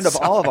mutual friend of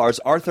all of ours,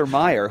 Arthur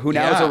Meyer, who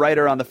now is a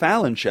writer on The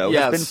Fallon Show,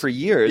 has been for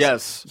years.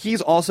 Yes.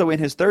 He's also in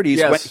his 30s.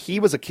 Yes. When he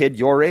was a kid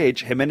your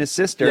age, him and his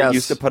sister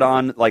used to put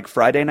on like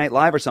Friday Night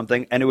Live or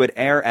something, and it would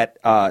air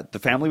at the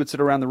family would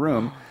sit around the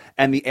room,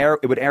 and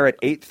it would air at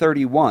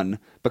 8:31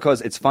 because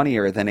it's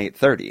funnier than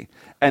 8:30.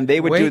 And they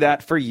would do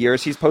that for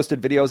years. He's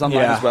posted videos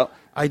online as well.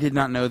 I did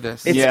not know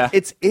this.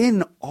 It's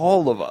in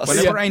all of us.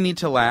 Whenever I need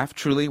to laugh,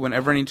 truly,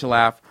 whenever I need to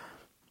laugh,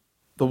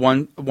 the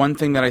one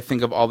thing that I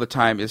think of all the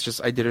time is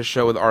just I did a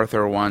show with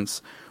Arthur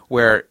once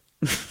where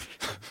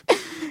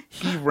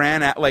he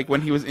ran out, like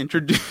when he was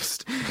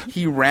introduced,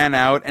 he ran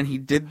out and he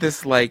did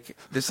this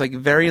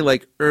very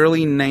like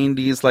early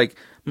 90s like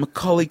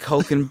Macaulay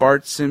Culkin,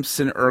 Bart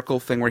Simpson,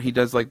 Urkel thing where he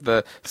does like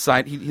the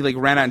side. He like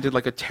ran out and did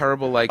like a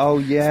terrible like. Oh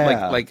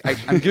yeah.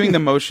 I'm doing the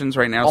motions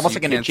right now, almost so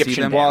like an can't see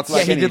Egyptian them. dance.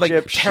 Like he an did like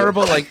Egyptian.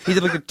 terrible like he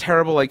did like a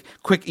terrible like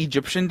quick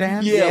Egyptian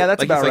dance. Yeah, that's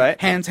like, about he's, like,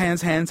 right. Hands,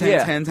 and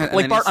Yeah. then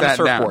Like he Bart on a sat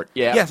down. surfboard.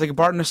 Yeah. Yes, like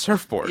Bart on a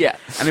surfboard. Yeah.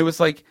 And it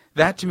was like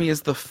that to me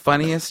is the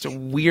funniest,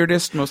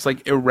 weirdest, most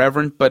like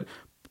irreverent, but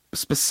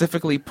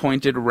specifically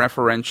pointed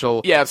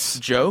referential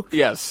joke.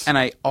 Yes. And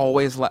I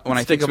always when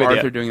I think of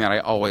Arthur doing that, I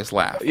always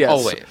laugh. Yes.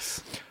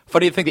 Always.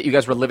 Funny to think that you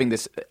guys were living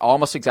this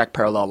almost exact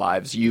parallel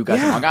lives. You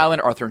guys in Long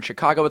Island, Arthur in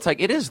Chicago. It's like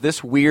it is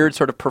this weird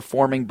sort of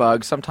performing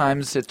bug.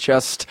 Sometimes it's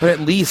just. But at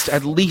least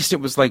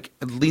it was like,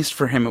 at least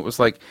for him, it was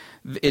like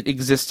it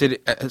existed,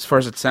 as far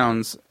as it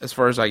sounds, as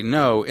far as I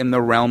know, in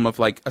the realm of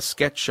like a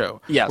sketch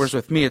show. Yes. Whereas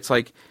with me, it's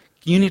like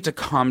you need to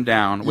calm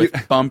down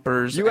with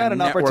bumpers. You had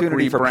an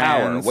opportunity for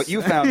power. What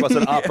you found was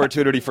an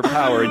opportunity for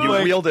power, and you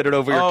wielded it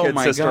over your kid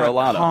sister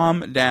Alana.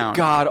 Calm down.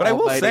 God but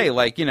almighty. I will say,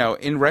 like, you know,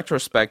 in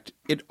retrospect,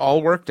 it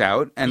all worked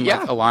out, and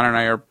like Alana and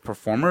I are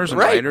performers and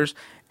writers,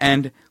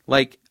 and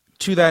like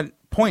to that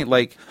point,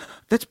 like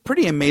that's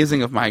pretty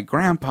amazing of my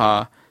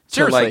grandpa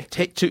to like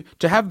to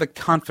have the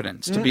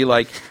confidence to be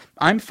like,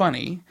 I'm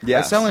funny.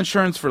 Yes. I sell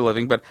insurance for a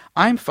living, but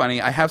I'm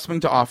funny. I have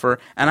something to offer,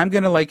 and I'm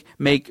going to like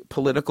make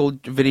political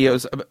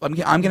videos. I'm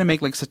going to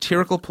make like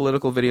satirical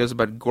political videos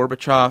about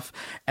Gorbachev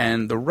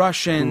and the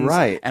Russians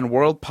and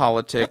world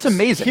politics. That's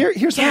amazing.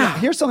 Here's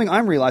something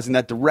I'm realizing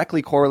that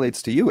directly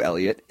correlates to you,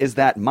 Eliot, is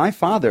that my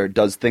father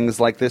does things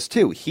like this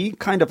too. He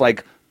kind of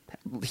like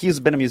he's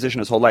been a musician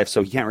his whole life,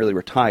 so he can't really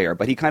retire,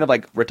 but he kind of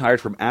like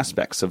retired from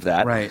aspects of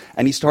that. Right.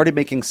 And he started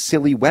making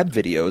silly web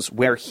videos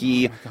where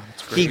he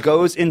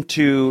goes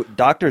into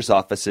doctor's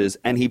offices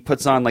and he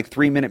puts on like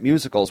 3-minute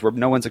musicals where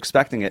no one's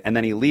expecting it, and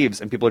then he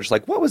leaves and people are just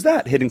like, what was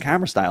that? Hidden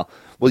camera style.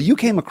 Well, you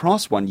came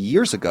across one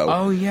years ago.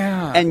 Oh,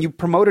 yeah. And you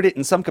promoted it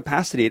in some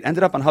capacity. It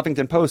ended up on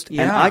Huffington Post.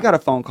 Yeah. And I got a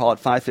phone call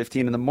at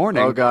 5:15 in the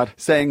morning. Oh, God.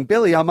 Saying,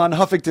 Billy, I'm on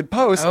Huffington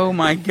Post. Oh,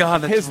 my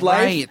God, that's his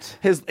life,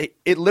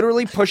 it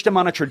literally pushed him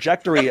on a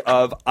trajectory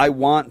of, I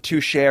want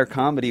to share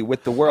comedy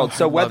with the world.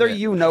 So whether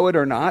you know it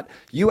or not,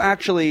 you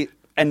actually,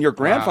 and your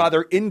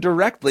grandfather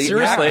indirectly,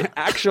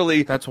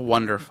 actually that's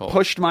wonderful.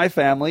 Pushed my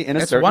family in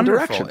a certain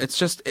direction. It's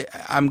just,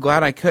 I'm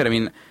glad I could. I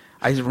mean,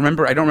 I don't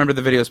remember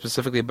the video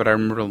specifically, but I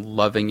remember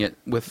loving it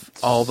with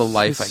all the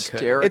life I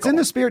could. It's in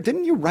the spirit.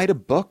 Didn't you write a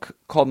book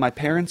called My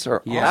Parents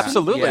Are Awesome?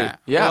 Absolutely.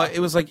 Yeah. Well, it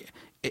was like,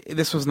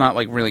 this was not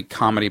like really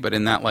comedy, but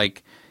in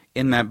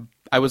that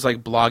I was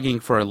like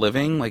blogging for a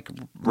living, like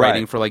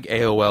writing for like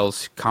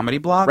AOL's comedy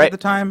blog at the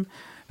time.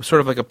 It was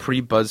sort of like a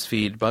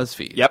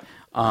pre-BuzzFeed. Yep.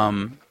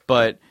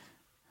 But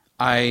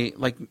I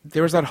like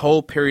there was that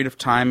whole period of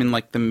time in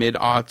like the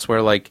mid-aughts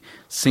where like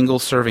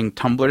single-serving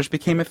tumblers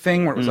became a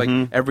thing, where it was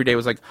like every day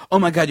was like, oh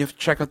my God, you have to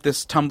check out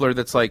this Tumbler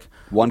that's like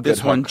one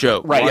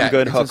joke, right? Yeah, one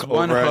good hook,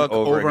 one hook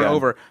over and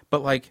over.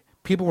 But like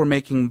people were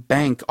making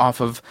bank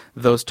off of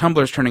those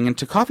tumblers turning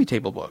into coffee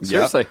table books.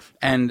 Seriously.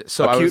 And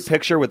so a cute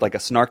picture with like a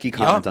snarky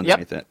comment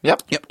underneath it.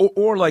 Yep.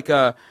 Or like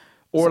a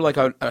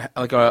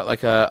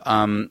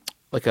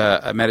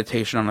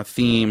meditation on a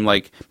theme.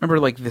 Like, remember,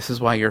 like, This Is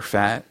Why You're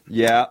Fat?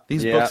 Yeah.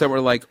 These books that were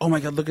like, oh my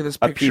God, look at this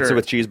picture. A pizza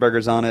with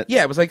cheeseburgers on it.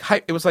 Yeah, it was like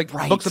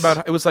books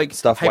about, it was like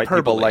stuff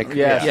hyperbole. White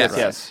people like.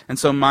 Yes. And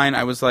so mine,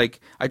 I was like,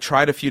 I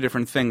tried a few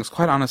different things,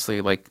 quite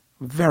honestly, like,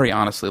 very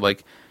honestly,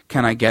 like,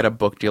 can I get a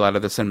book deal out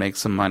of this and make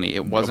some money?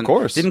 It wasn't. Of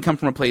course. Didn't come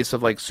from a place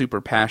of like super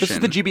passion. This is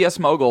the GBS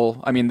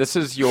mogul. I mean, this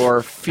is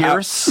your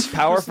fierce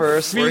power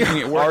first.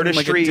 Working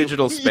artistry, like a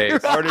digital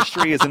space.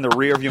 Artistry is in the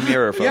rearview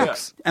mirror,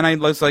 folks. And I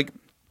was like,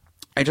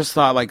 I just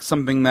thought like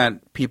something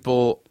that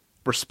people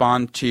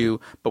respond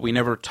to, but we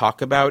never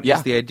talk about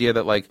is the idea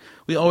that like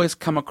we always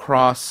come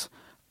across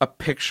a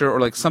picture or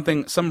like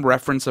something, some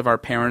reference of our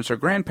parents or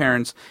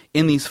grandparents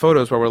in these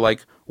photos where we're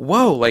like,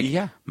 whoa, like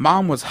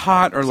mom was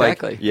hot, or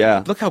like,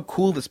 look how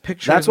cool this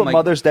picture is. That's what like,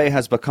 Mother's Day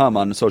has become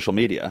on social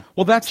media.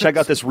 Well, check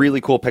out this really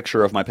cool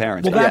picture of my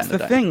parents. Well, that's the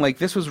thing. Like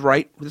this was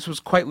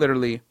quite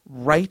literally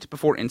right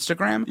before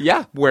Instagram.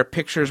 Yeah. Where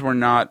pictures were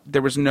not,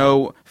 there was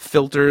no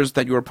filters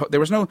that there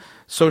was no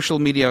social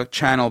media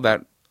channel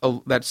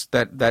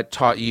that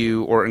taught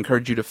you or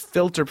encouraged you to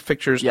filter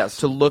pictures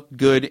to look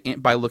good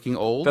by looking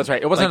old. That's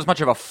right. It wasn't as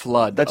much of a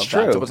flood. That's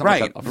true. It wasn't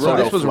right. Like a so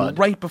this was flood.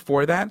 right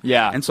before that.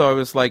 Yeah. And so I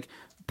was like,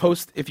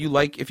 if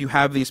you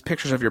have these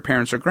pictures of your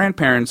parents or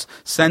grandparents,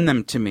 send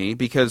them to me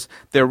because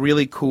they're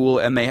really cool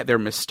and they're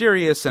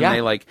mysterious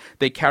and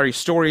they carry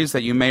stories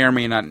that you may or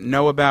may not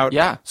know about.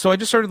 Yeah. So I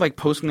just started like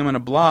posting them in a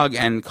blog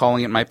and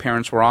calling it My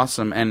Parents Were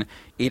Awesome, and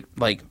it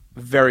like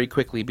very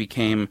quickly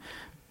became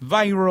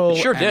viral.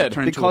 It sure did.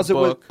 Because it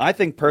was, I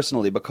think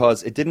personally,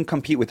 because it didn't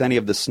compete with any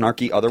of the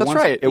snarky other ones.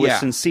 That's right. It was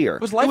sincere.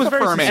 It was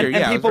life-affirming.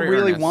 And people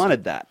really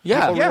wanted that.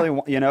 Yeah. People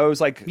really, it was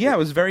like... Yeah, it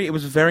was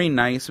very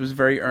nice. It was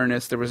very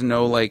earnest. There was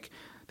no like...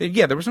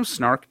 there was no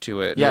snark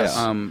to it. Yes.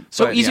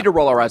 So easy to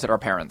roll our eyes at our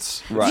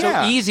parents. Right.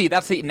 So easy.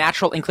 That's the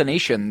natural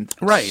inclination.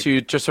 Right.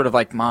 To just sort of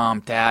like mom,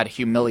 dad,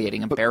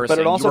 humiliating, embarrassing.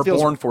 But it also you were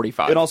born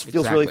 45. It also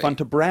feels really fun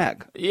to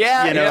brag.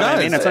 Yeah. You know what I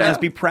mean? And sometimes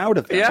be proud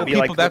of it. Yeah. Be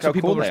like, that's what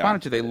people cool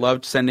responded to. They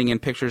loved sending in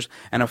pictures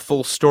and a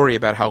full story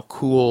about how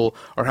cool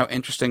or how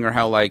interesting or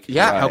how like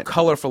how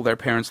colorful their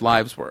parents'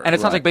 lives were. And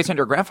it sounds like based on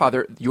your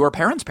grandfather, your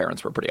parents'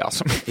 were pretty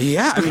awesome.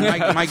 Yeah. I mean,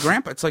 my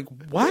grandpa, it's like,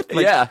 what?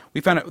 Like, we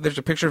found out there's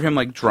a picture of him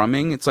like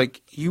drumming. It's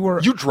like,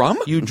 you drum?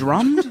 You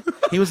drummed?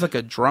 He was like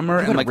a drummer,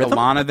 and like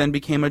Alana then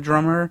became a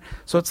drummer.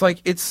 So it's like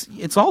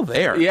it's all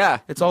there. Yeah,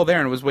 it's all there,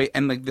 and it was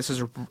and like this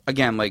is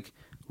again like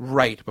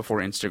right before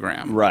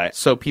Instagram. Right.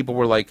 So people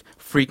were like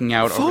freaking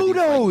out over these,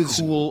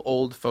 like, cool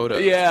old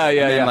photos. Yeah. And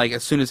then like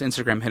as soon as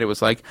Instagram hit, it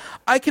was like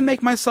I can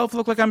make myself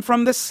look like I'm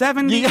from the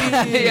 70s.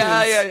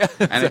 Yeah.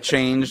 And it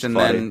changed, and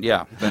then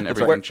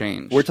everything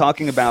changed. We're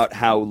talking about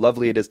how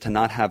lovely it is to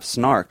not have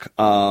snark.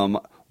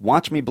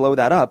 watch me blow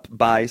that up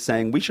by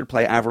saying we should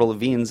play Avril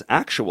Lavigne's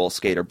actual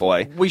Skater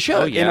Boy. We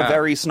should. In a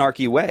very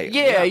snarky way.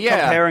 Yeah.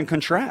 Compare and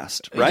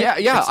contrast, right?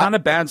 Yeah. It's not a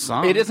bad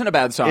song. It isn't a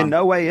bad song. In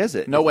no way is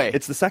it. No way.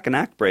 It's the second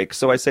act break,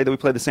 so I say that we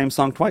play the same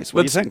song twice.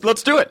 What do you think?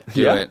 Let's do it.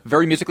 Do it.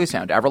 Very musically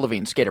sound. Avril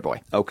Lavigne, Skater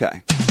Boy.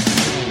 Okay.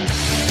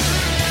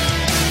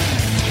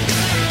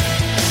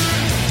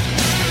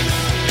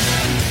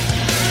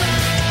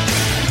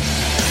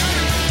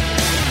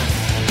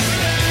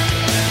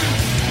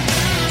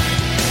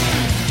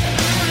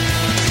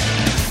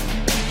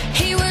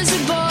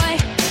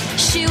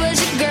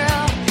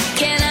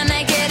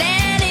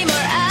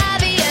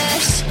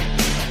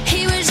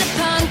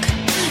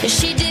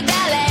 She did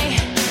ballet.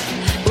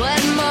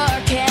 What more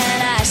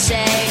can I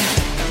say?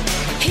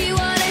 He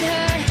wanted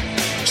her.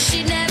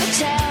 She'd never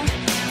tell.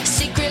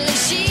 Secretly,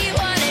 she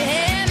wanted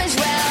him as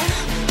well.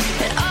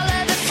 And all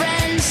of the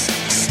friends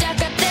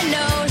stuck up their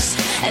nose,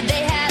 and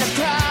they had a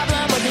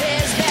problem with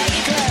his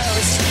baggy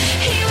clothes.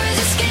 He was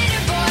a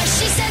skater boy.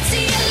 She said,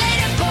 "See you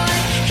later, boy."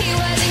 He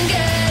wasn't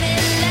good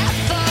enough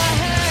for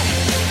her.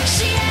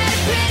 She had a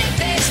pretty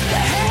face,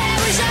 but her head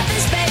was up in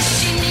space.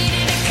 She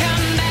needed to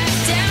come back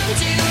down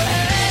to earth.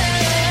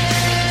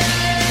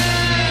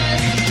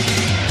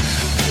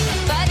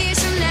 5 years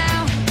from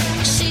now,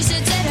 she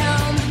sits at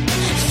home,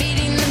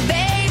 feeding the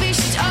baby,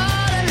 she's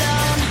all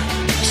alone.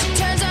 She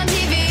turns on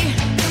TV,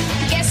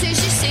 guess who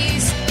she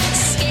sees?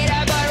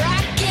 Skater boy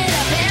rocking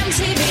up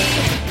MTV.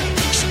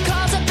 She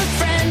calls up her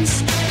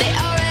friends, they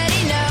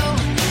already know,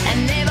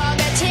 and they've all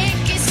got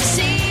tickets to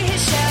see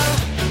his show.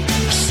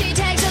 She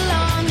tags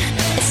along,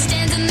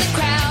 stands in the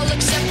crowd,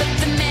 looks up at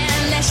the man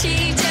that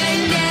she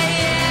turned down.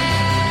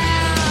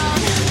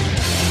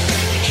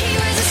 He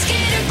was a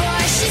skater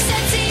boy, she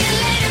said, "See you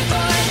later,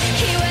 boy."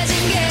 He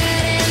wasn't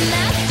good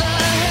enough for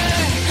her.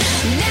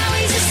 Now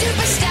he's a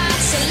superstar,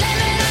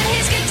 slamming on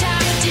his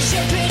guitar. Did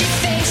your pretty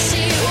face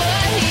see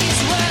what he's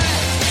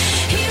worth?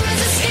 He was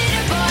a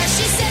skater boy,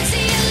 she said,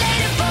 "See you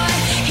later, boy."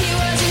 He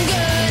wasn't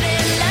good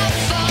enough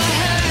for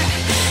her.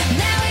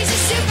 Now he's a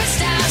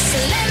superstar,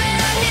 slamming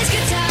on his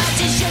guitar.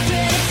 Did your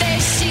pretty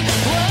face see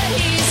what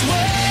he's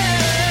worth?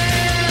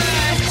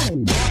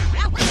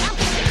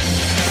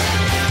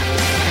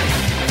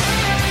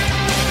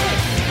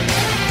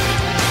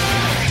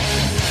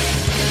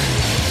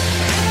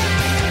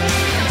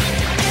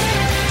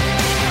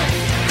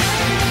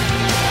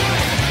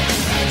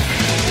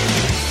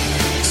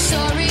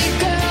 Sorry,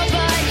 girl,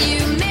 but you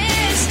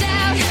missed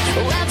out.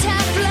 Well,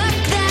 tough luck,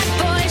 that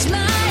boy's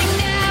mine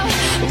now.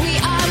 We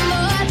are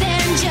more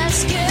than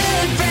just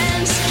good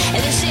friends,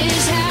 and this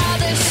is how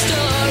the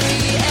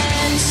story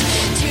ends.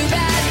 Too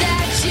bad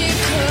that you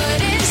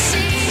couldn't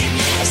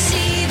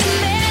see the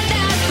man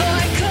that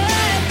boy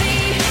could be.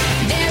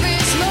 There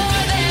is more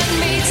than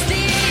meets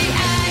the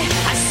eye.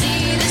 I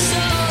see the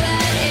soul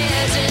that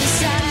is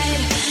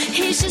inside.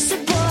 He's just a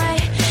boy,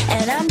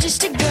 and I'm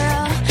just a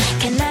girl.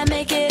 Can I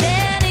make it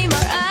any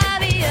more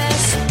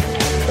obvious?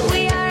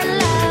 We are in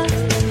love.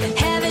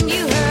 Haven't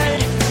you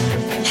heard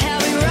how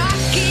we rock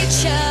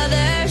each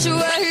other's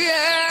world?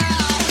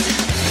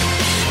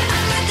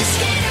 I'm with the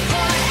skater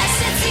boy. I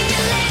said, "See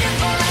you later,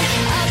 boy."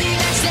 I'll be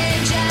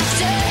backstage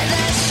after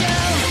the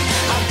show.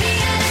 I'll be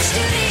at the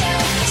studio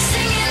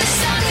singing the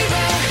song we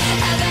wrote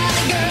about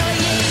the girl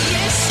you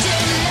used to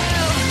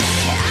know.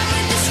 I'm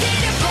with the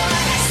skater boy.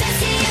 I said,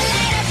 "See you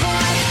later,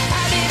 boy."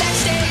 I'll be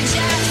backstage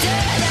after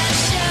the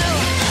show.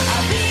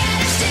 I'll be at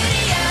the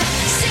studio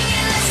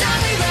singing the song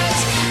we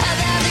wrote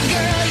about the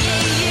girl you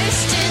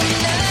used to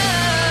know.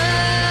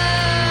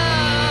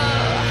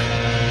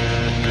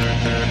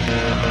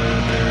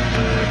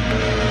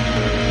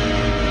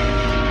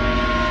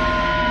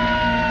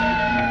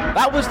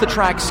 That was the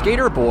track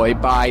Skater Boy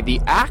by the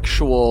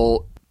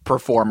actual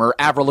performer,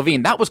 Avril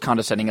Lavigne. That was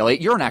condescending,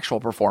 Eliot. You're an actual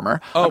performer.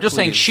 Oh, I'm just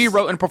saying please. she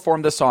wrote and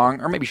performed this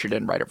song, or maybe she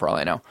didn't write it for all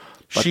I know.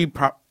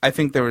 I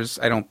think there was.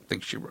 I don't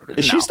think she wrote it.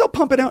 Is she still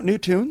pumping out new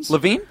tunes?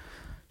 Lavigne?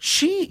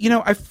 She,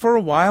 for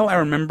a while, I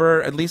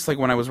remember, at least like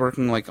when I was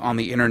working like on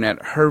the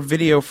internet, her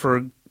video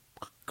for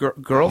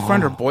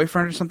girlfriend or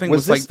boyfriend or something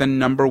was like the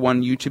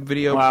 #1 YouTube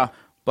video. Wow.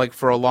 Like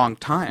for a long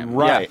time.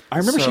 Right. Yeah. I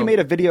remember she made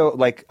a video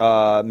like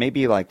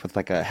maybe like with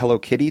like a Hello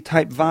Kitty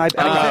type vibe.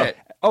 It.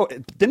 Oh,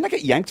 didn't that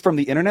get yanked from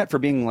the internet for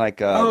being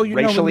like racially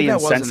maybe that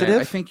wasn't it.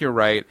 insensitive? I think you're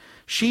right.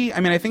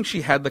 I think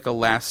she had like a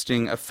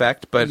lasting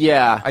effect, but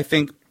Yeah. I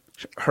think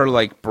her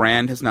like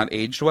brand has not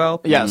aged well.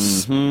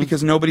 Yes.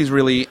 Because no one's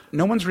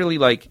really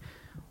like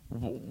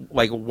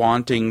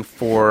wanting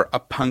for a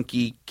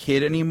punky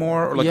kid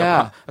anymore, or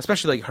like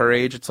especially like her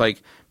age. It's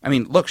like, I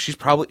mean, look, she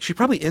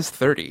probably is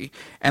 30,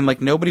 and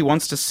like nobody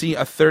wants to see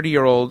a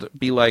 30-year-old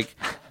be like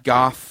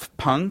goth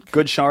punk.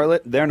 Good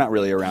Charlotte, they're not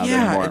really around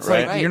anymore, it's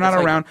right? like you're not It's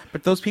like- around,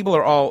 but those people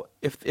are all.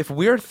 If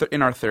we're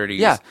in our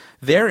 30s,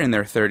 they're in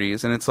their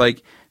 30s, and it's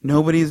like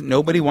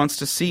nobody wants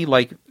to see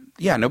like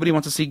nobody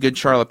wants to see good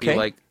Charlotte be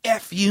like,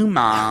 F you,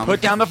 Mom.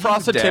 Put down the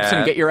frosted tips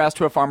and get your ass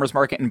to a farmer's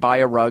market and buy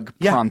a rug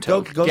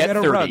pronto. Go get a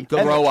 30. rug.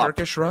 Go grow get a up.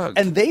 Turkish rug.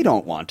 And they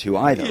don't want to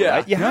either,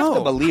 right? You have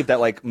to believe that,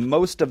 like,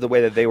 most of the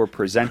way that they were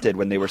presented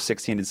when they were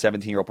 16 and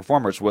 17-year-old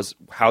performers was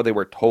how they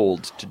were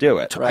told to do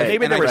it. Right.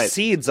 Maybe And there were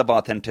seeds of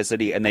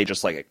authenticity, and they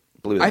just, like,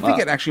 blew them I think up.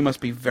 it actually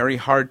must be very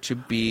hard to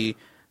be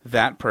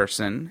that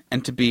person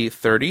and to be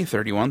 30,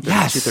 31,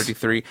 32,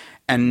 33,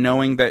 and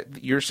knowing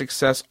that your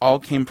success all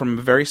came from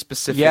a very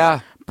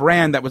specific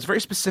brand that was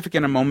very specific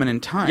in a moment in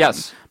time.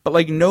 Yes. But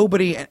like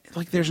nobody,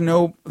 like there's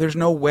no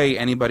way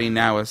anybody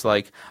now is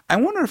like, I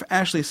wonder if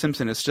Ashley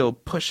Simpson is still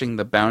pushing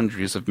the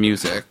boundaries of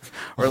music,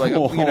 or like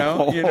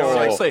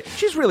like,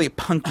 she's really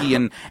punky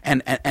and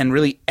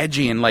really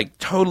edgy and like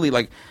totally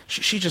like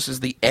she just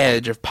is the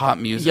edge of pop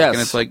music. Yes.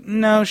 And it's like,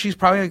 no, she's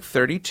probably like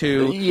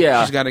 32.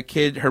 Yeah. She's got a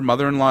kid. Her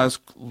mother-in-law is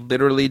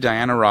literally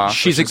Diana Ross.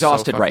 She's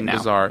exhausted right now.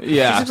 Bizarre.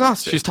 Yeah. She's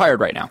exhausted. She's tired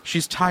right now.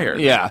 She's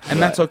tired. Yeah.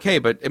 And that's okay,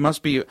 but it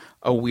must be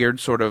a weird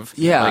sort of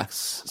like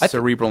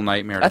cerebral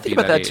nightmare. I think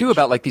about that too,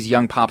 about like these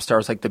young pop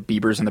stars like the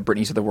Biebers and the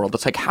Britneys of the world.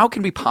 It's like, how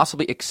can we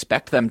possibly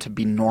expect them to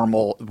be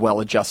normal,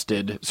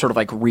 well-adjusted, sort of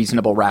like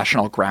reasonable,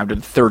 rational, grounded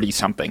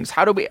 30-somethings?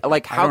 How do we,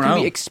 like, how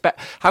can we expect,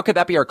 how could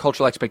that be our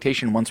cultural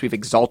expectation once we've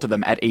exalted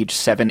them at age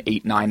 7,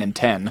 8, 9, and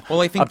 10 well,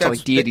 I think up to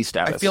like deity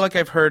status? I feel like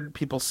I've heard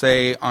people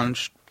say on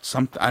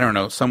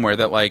somewhere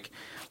that like,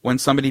 when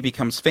somebody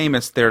becomes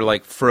famous, they're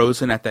like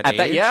frozen at that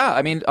age.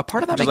 I mean, a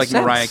part of that makes like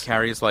sense. Mariah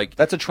Carey's like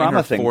that's a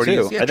trauma thing 40s.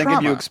 too. Yeah, I think trauma.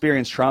 if you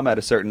experience trauma at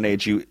a certain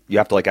age, you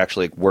have to like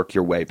actually work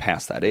your way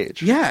past that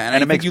age. Yeah,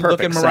 and it makes you look at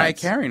perfect Mariah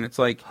sense. Carey, and it's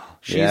like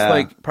she's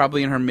like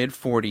probably in her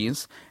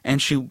mid-40s,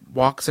 and she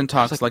walks and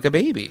talks like a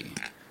baby.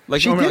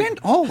 Like she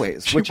didn't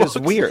always, which is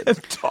weird.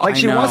 Like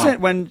she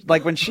wasn't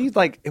when she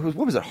like it was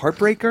what was it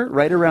Heartbreaker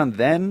right around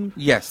then?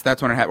 Yes,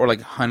 that's when it happened. Or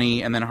like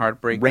Honey and then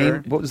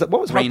Heartbreaker. What was that?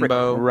 What was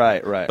Rainbow?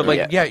 Right. But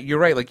like you're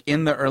right. Like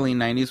in the early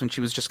 '90s when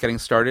she was just getting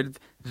started,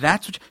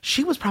 that's what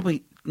she was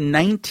probably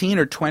 19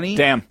 or 20.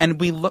 Damn.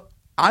 And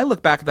I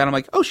look back at that. I'm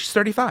like, oh, she's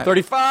 35.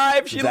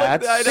 35.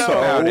 That's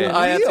so real.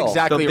 That's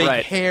exactly the big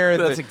right. hair.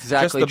 That's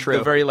exactly just true.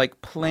 The very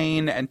like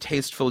plain and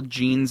tasteful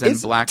jeans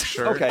and black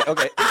shirt.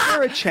 Okay. Is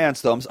there a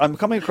chance though? I'm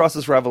coming across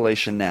this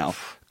revelation now.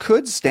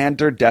 Could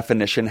standard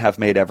definition have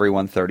made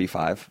everyone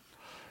 35?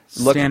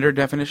 Standard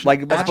definition,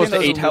 like watching those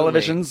Absolutely.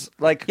 televisions,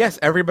 like yes,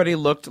 everybody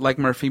looked like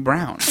Murphy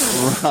Brown.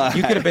 Right.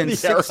 You could have been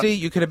 60,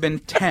 you could have been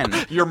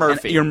 10. You're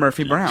Murphy. You're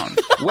Murphy Brown.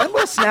 when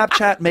will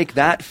Snapchat make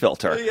that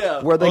filter?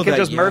 Where they can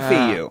just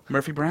Murphy you.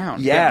 Murphy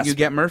Brown. Yes. You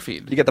get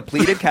Murphy'd. You get the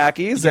pleated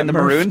khakis and the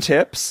maroon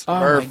tips.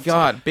 Oh my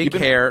God, big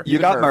hair. You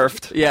got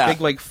Murphed. Yeah.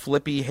 Big like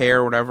flippy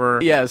hair, whatever.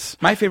 Yes.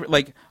 My favorite,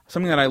 like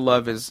something that I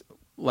love is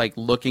like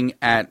looking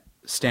at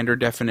standard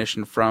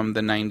definition from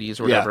the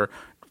 90s or whatever.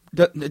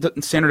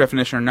 Standard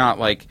definition or not,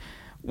 like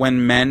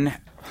when men,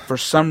 for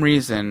some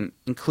reason,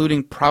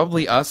 including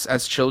probably us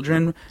as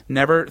children,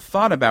 never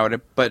thought about it,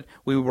 but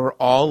we were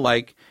all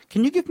like,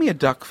 can you give me a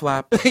duck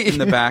flap in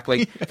the back?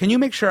 Like, can you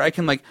make sure I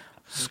can like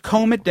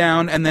comb it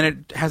down and then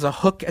it has a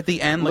hook at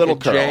the end, like little a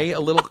curl. J, a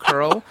little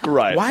curl?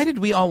 Right. Why did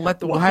we all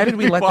let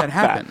that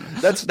happen?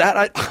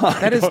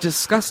 That is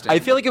disgusting. I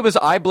feel like it was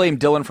I blame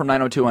Dylan from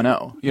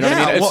 90210. You know what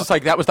I mean? It's well- just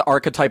like that was the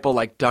archetypal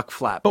like duck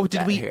flap. But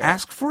did we hair.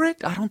 ask for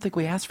it? I don't think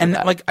we asked for And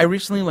that. like I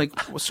recently like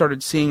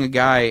started seeing a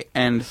guy,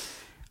 and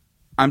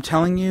I'm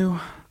telling you,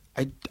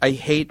 I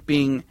hate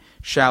being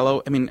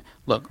shallow. I mean,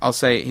 look, I'll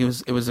say he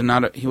was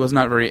not a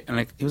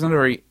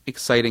very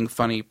exciting,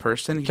 funny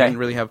person. He didn't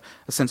really have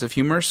a sense of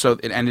humor, so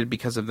it ended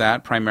because of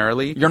that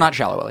primarily. You're not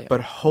shallow, Eliot.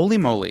 But holy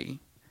moly,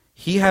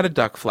 he had a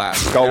duck flap.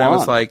 Go and on. I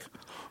was like,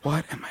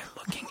 what am I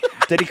looking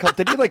at? Did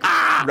he like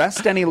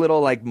rest any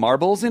little like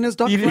marbles in his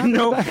duck? You didn't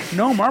flap?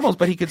 know no marbles,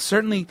 but he could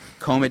certainly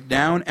comb it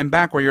down and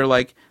back where you're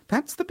like,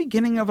 that's the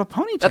beginning of a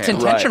ponytail. That's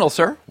intentional,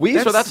 sir.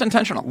 That's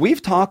intentional.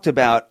 We've talked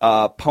about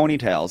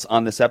ponytails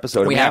on this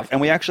episode. We have.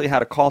 And we actually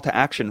had a call to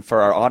action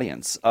for our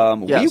audience.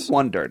 Yes. We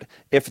wondered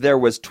if there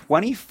was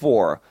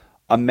 24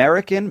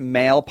 American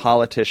male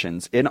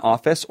politicians in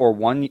office or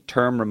one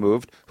term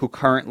removed who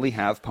currently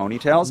have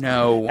ponytails.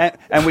 No.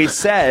 And we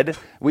said,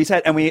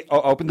 and we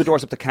opened the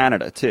doors up to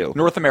Canada too.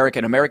 North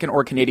American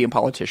or Canadian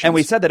politicians. And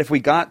we said that if we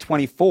got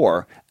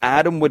 24,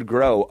 Adam would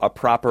grow a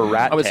proper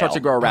rat I would tail. start to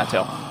grow a rat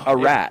tail. A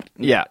rat.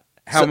 Yeah.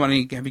 How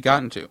many have you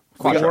gotten to?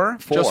 Four?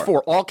 Just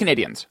 4. All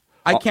Canadians.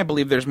 I can't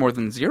believe there's more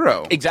than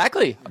 0.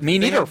 Exactly. Me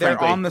neither, They're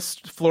frankly. on the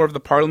floor of the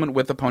parliament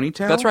with a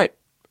ponytail? That's right.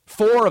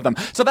 4 of them.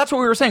 So that's what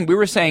we were saying. We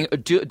were saying,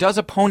 does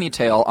a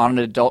ponytail on an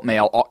adult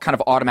male kind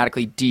of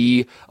automatically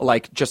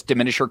just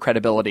diminish your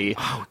credibility?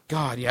 Oh,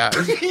 God, yeah.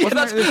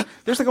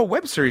 There's like a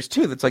web series,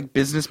 too, that's like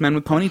businessmen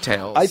with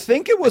ponytails. I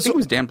think it was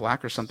Dan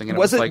Black or something. And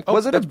Was it it? was like,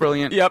 was it that's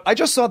brilliant. Yep. I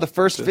just saw the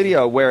first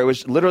video where it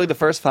was literally the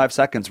first 5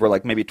 seconds were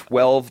like maybe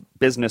 12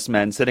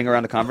 businessmen sitting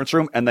around the conference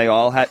room, and they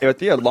all had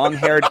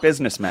long-haired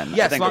businessmen.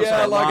 Yes, I think it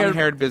was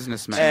long-haired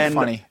businessmen. and,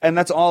 funny. and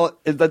that's all.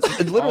 That's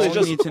literally All you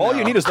just need to all know.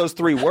 you need is those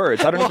 3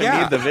 words. I don't even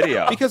need the video.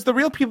 Because the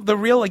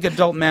real like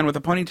adult man with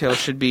a ponytail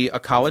should be a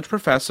college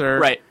professor,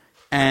 Right.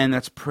 And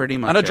that's pretty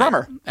much And a it.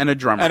 drummer. And a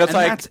drummer. And it's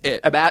like, that's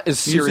it. that is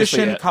seriously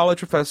Musician, it. college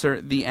professor,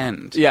 the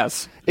end.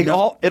 Yes. It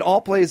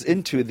all plays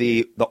into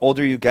the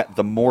older you get,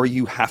 the more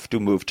you have to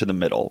move to the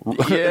middle.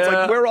 It's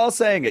like we're all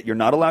saying it. You're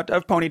not allowed to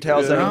have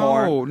ponytails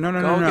anymore. No.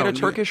 Go get a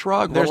Turkish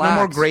rug. There's no more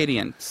relax.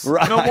 gradients.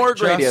 Right. No more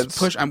Just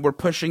gradients. we're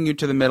pushing you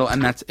to the middle,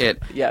 and that's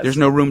it. Yes. There's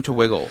no room to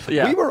wiggle.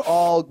 Yeah.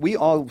 We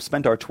all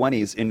spent our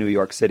 20s in New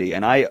York City,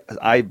 and I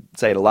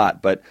say it a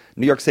lot, but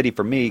New York City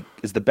for me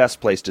is the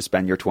best place to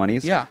spend your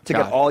 20s. Yeah. To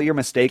get all your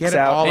mistakes Get it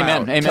out. all Amen.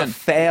 out. Amen. To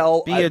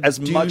fail Be a as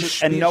much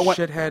douche, and be no a one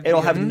shithead,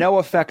 it'll be have a- no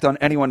effect on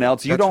anyone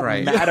else. You That's don't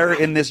right. matter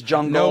in this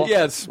jungle. No.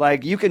 Yes.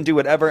 Like you can do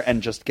whatever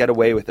and just get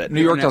away with it.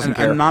 New York doesn't An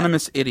care.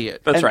 anonymous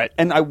idiot. That's and, right.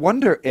 And I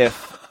wonder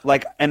if,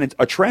 and it's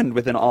a trend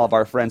within all of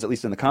our friends, at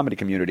least in the comedy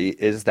community,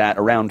 is that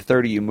around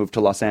 30 you move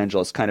to Los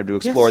Angeles kind of to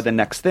explore Yes. the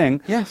next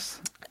thing. Yes.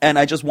 And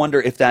I just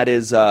wonder if that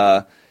is...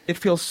 It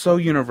feels so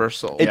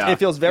universal. it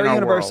feels very In our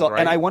universal. world, right?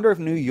 And I wonder if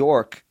New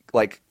York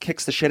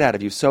kicks the shit out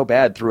of you so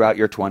bad throughout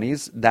your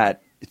 20s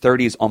that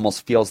 30s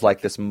almost feels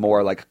like this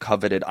more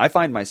coveted. I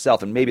find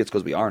myself, and maybe it's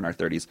because we are in our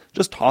 30s,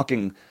 just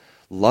talking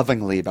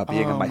lovingly about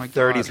being in my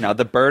 30s God. now.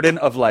 The burden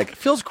of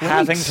feels great.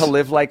 having to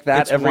live like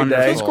that It's every day.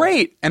 wonderful. Feels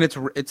great. And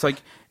it's like,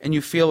 and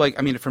you feel like,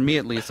 I mean, for me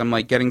at least, I'm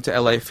like getting to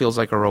LA feels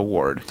like a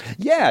reward.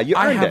 Yeah, you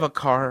earned I have it. a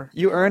car.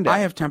 You earned it. I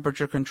have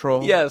temperature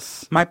control.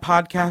 Yes. My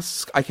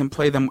podcasts, I can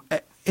play them.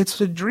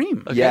 It's a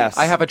dream. Yes.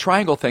 I have a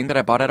triangle thing that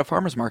I bought at a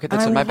farmer's market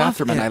that's And in I my love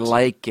bathroom, and I it.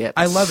 like it.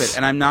 I love it.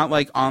 And I'm not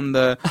on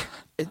the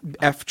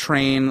F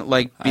train,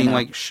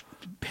 being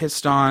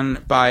pissed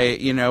on by,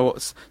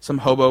 some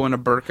hobo in a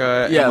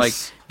burqa.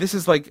 Yes. And this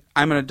is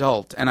I'm an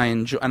adult and I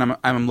enjoy, and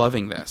I'm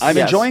loving this. I'm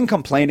Yes. enjoying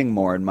complaining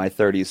more in my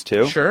 30s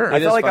too. Sure. I It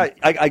feel is like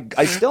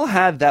I still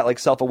had that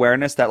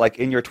self-awareness that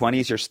in your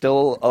 20s you're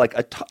still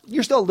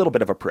you're still a little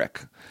bit of a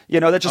prick.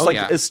 That just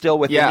yeah. is still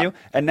within Yeah. you.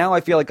 And now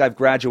I feel like I've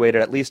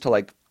graduated at least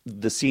to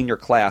the senior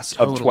class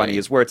of Totally.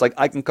 20s where it's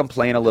I can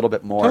complain a little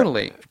bit more.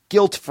 Totally.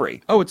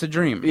 Guilt-free. Oh, it's a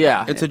dream.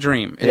 Yeah. It's a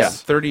dream. Yeah.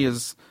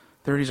 30s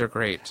are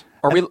great.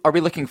 Are we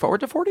looking forward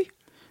to 40?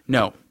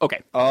 No.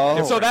 Okay.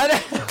 Oh. So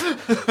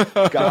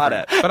that Got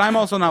it. But I'm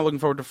also not looking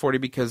forward to 40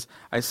 because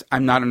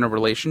I'm not in a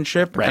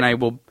relationship, Right. and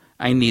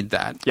I need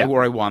that, Yeah.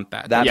 or I want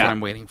that. That's what I'm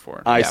waiting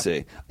for. I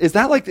see. Is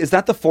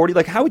that the 40?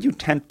 How would you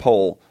tent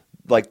pole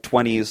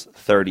 20s,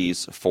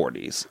 30s,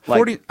 40s?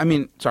 40. I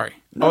mean, sorry.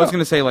 No, I was no.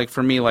 going to say,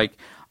 for me,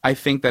 I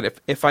think that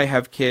if I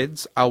have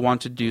kids, I'll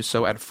want to do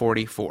so at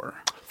 44.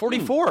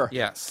 44.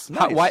 Yes.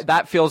 Why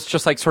that feels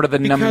just like sort of the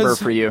number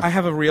Because for you. I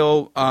have a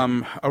real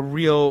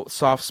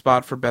soft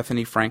spot for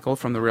Bethany Frankel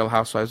from The Real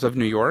Housewives of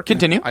New York.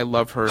 Continue. I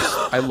love her.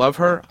 I love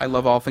her. I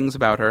love all things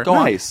about her. Go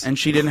on. Nice. And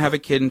she didn't have a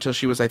kid until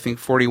she was, I think,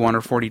 41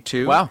 or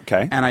 42. Wow.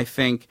 Okay. And I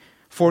think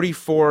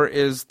 44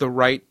 is the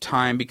right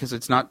time because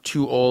it's not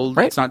too old.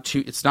 Right.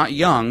 It's not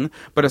young,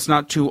 but it's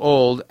not too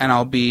old, and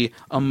I'll be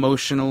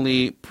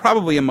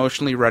probably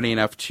emotionally ready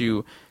enough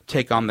to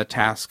take on the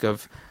task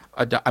of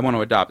I want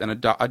to adopt and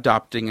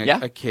adopting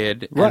a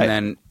kid, Right.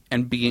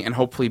 and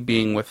hopefully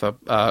being with a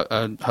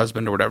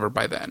husband or whatever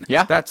by then.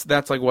 Yeah. That's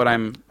what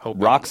I'm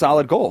hoping. Rock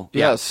solid goal.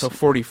 Yes. So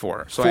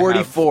 44. So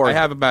 44. I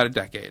have about a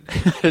decade.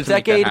 a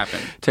decade happen.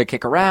 to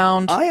kick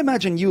around. I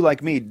imagine you,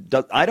 like me,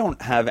 I don't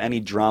have any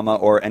drama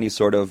or any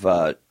sort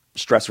of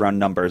stress around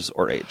numbers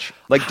or age.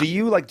 Do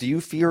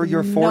you fear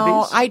your 40s?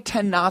 No, I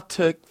tend not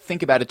to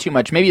think about it too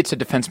much. Maybe it's a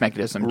defense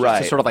mechanism, just to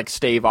Right. sort of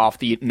stave off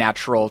the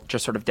natural,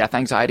 just sort of death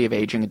anxiety of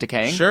aging and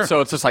decaying. Sure.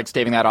 So it's just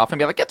staving that off and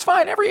be like, it's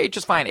fine. Every age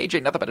is fine. Age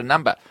ain't nothing but a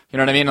number. You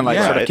know what I mean? And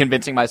Yeah. sort of Right.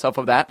 convincing myself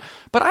of that.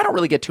 But I don't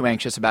really get too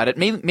anxious about it.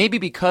 Maybe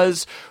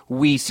because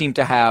we seem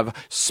to have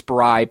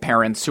spry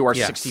parents who are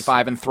Yes.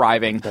 65 and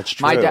thriving. That's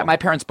My true. my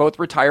parents both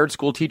retired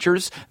school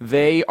teachers.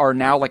 They are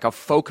now a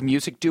folk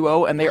music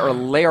duo, and they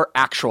are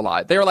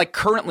actualized. They are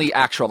currently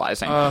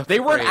actualizing. They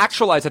weren't great.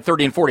 actualized at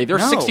 30 and 40. They're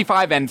No.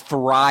 65 and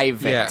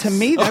thriving. Yes. To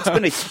me, that's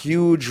been a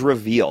huge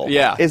reveal.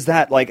 Yeah. Is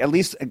that at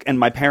least, and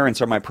my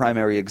parents are my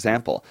primary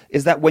example,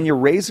 is that when you're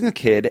raising a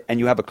kid and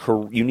you have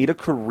you need a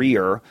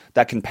career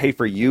that can pay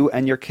for you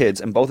and your kids,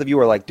 and both of you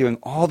are doing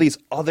all these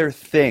other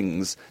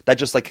things that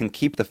just can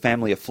keep the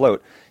family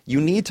afloat,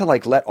 you need to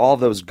let all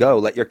those go,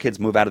 let your kids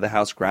move out of the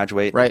house,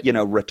 graduate, Right.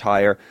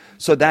 Retire,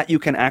 so that you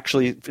can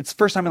actually, it's the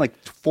first time in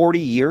 40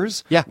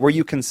 years Yeah. where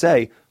you can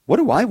say, what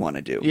do I want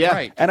to do? Yeah.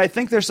 Right. And I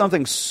think there's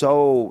something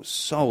so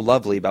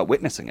lovely about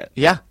witnessing it.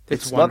 Yeah.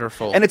 It's love-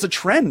 wonderful. and it's a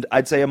trend,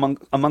 I'd say,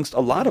 amongst a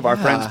lot of our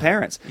friends'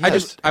 parents.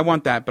 I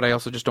want that, but I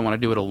also just don't want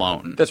to do it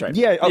alone. That's right.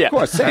 Yeah, of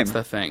course, same. That's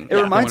the thing. It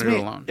Yeah. reminds I wanna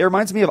me. do it alone. It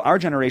reminds me of our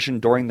generation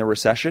during the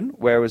recession,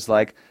 where it was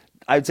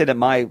I'd say that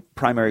my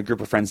primary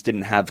group of friends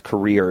didn't have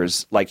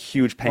careers,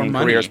 huge paying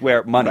money. careers,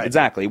 where money,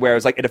 exactly,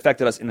 whereas it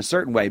affected us in a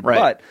certain way. Right.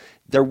 But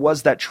there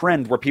was that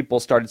trend where people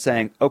started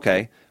saying,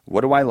 okay,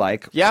 What do I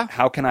like? Yeah.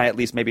 How can I at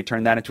least maybe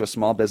turn that into a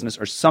small business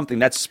or something?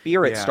 That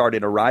spirit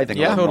started arriving.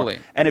 Yeah, a little totally.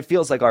 more. And it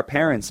feels like our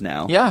parents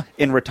now,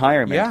 in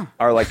retirement, Yeah.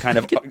 are like kind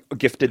of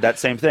gifted that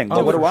same thing.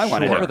 Well, what do I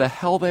want to do? Whatever the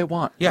hell they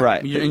want. Yeah,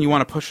 Right. And you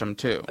want to push them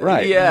too.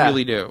 Right. Yeah. You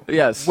really do.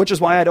 Yes. Which is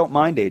why I don't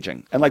mind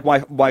aging. And like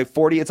why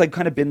 40, it's like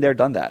kind of been there,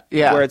 done that.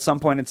 Yeah. Where at some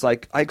point it's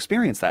like, I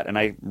experienced that and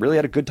I really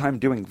had a good time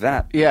doing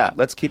that. Yeah.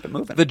 Let's keep it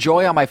moving. The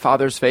joy on my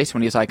father's face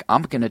when he's like,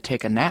 I'm going to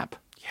take a nap.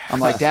 I'm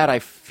like, Dad, I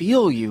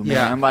feel you, man.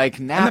 Yeah. I'm like,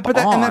 nap and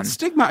on. that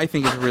stigma, I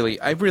think, I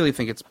really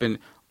think it's been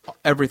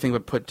everything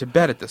but put to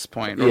bed at this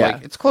point. Or Yeah.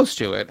 like, it's close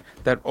to it.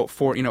 That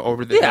for,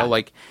 over the hill.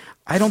 Like,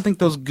 I don't think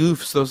those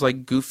goofs, those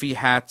like goofy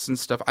hats and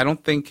stuff, I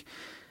don't think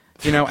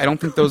I don't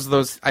think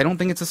I don't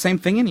think it's the same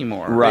thing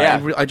anymore. Right.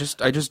 Yeah. I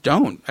just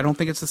don't. I don't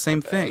think it's the same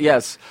thing.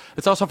 Yes.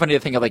 It's also funny to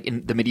think of like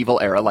in the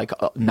medieval era, like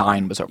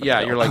 9 was over.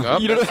 Yeah, you're like, oh,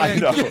 I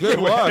know. good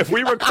luck. If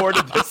we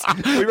recorded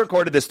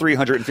this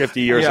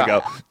 350 years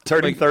ago,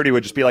 turning 30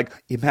 would just be like,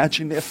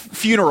 imagine if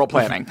funeral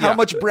planning. how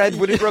much bread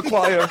would it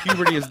require?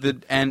 Puberty is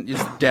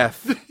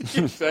death.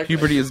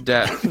 Puberty is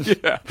death.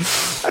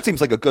 That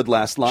seems like a good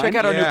last line. Check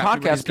out our new Yeah,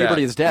 podcast,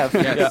 Puberty is Death.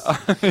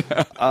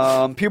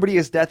 Yes. Puberty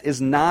is Death is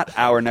not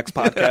our next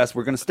podcast.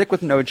 We're going to stick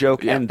with No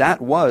Joke, and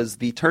that was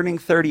the Turning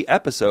 30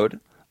 episode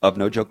of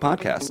No Joke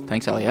Podcast.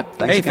 Thanks, Eliot.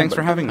 Thanks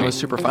for having It me. was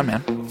super fun,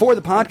 man. For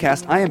the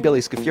podcast, I am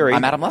Billy Scafuri.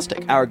 I'm Adam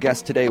Lustig. Our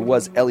guest today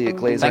was Eliot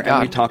Glazer, Thank and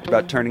we God. talked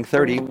about turning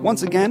 30.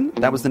 Once again,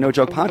 that was the No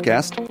Joke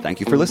Podcast. Thank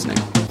you for listening.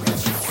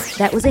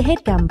 That was a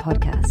HeadGum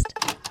podcast.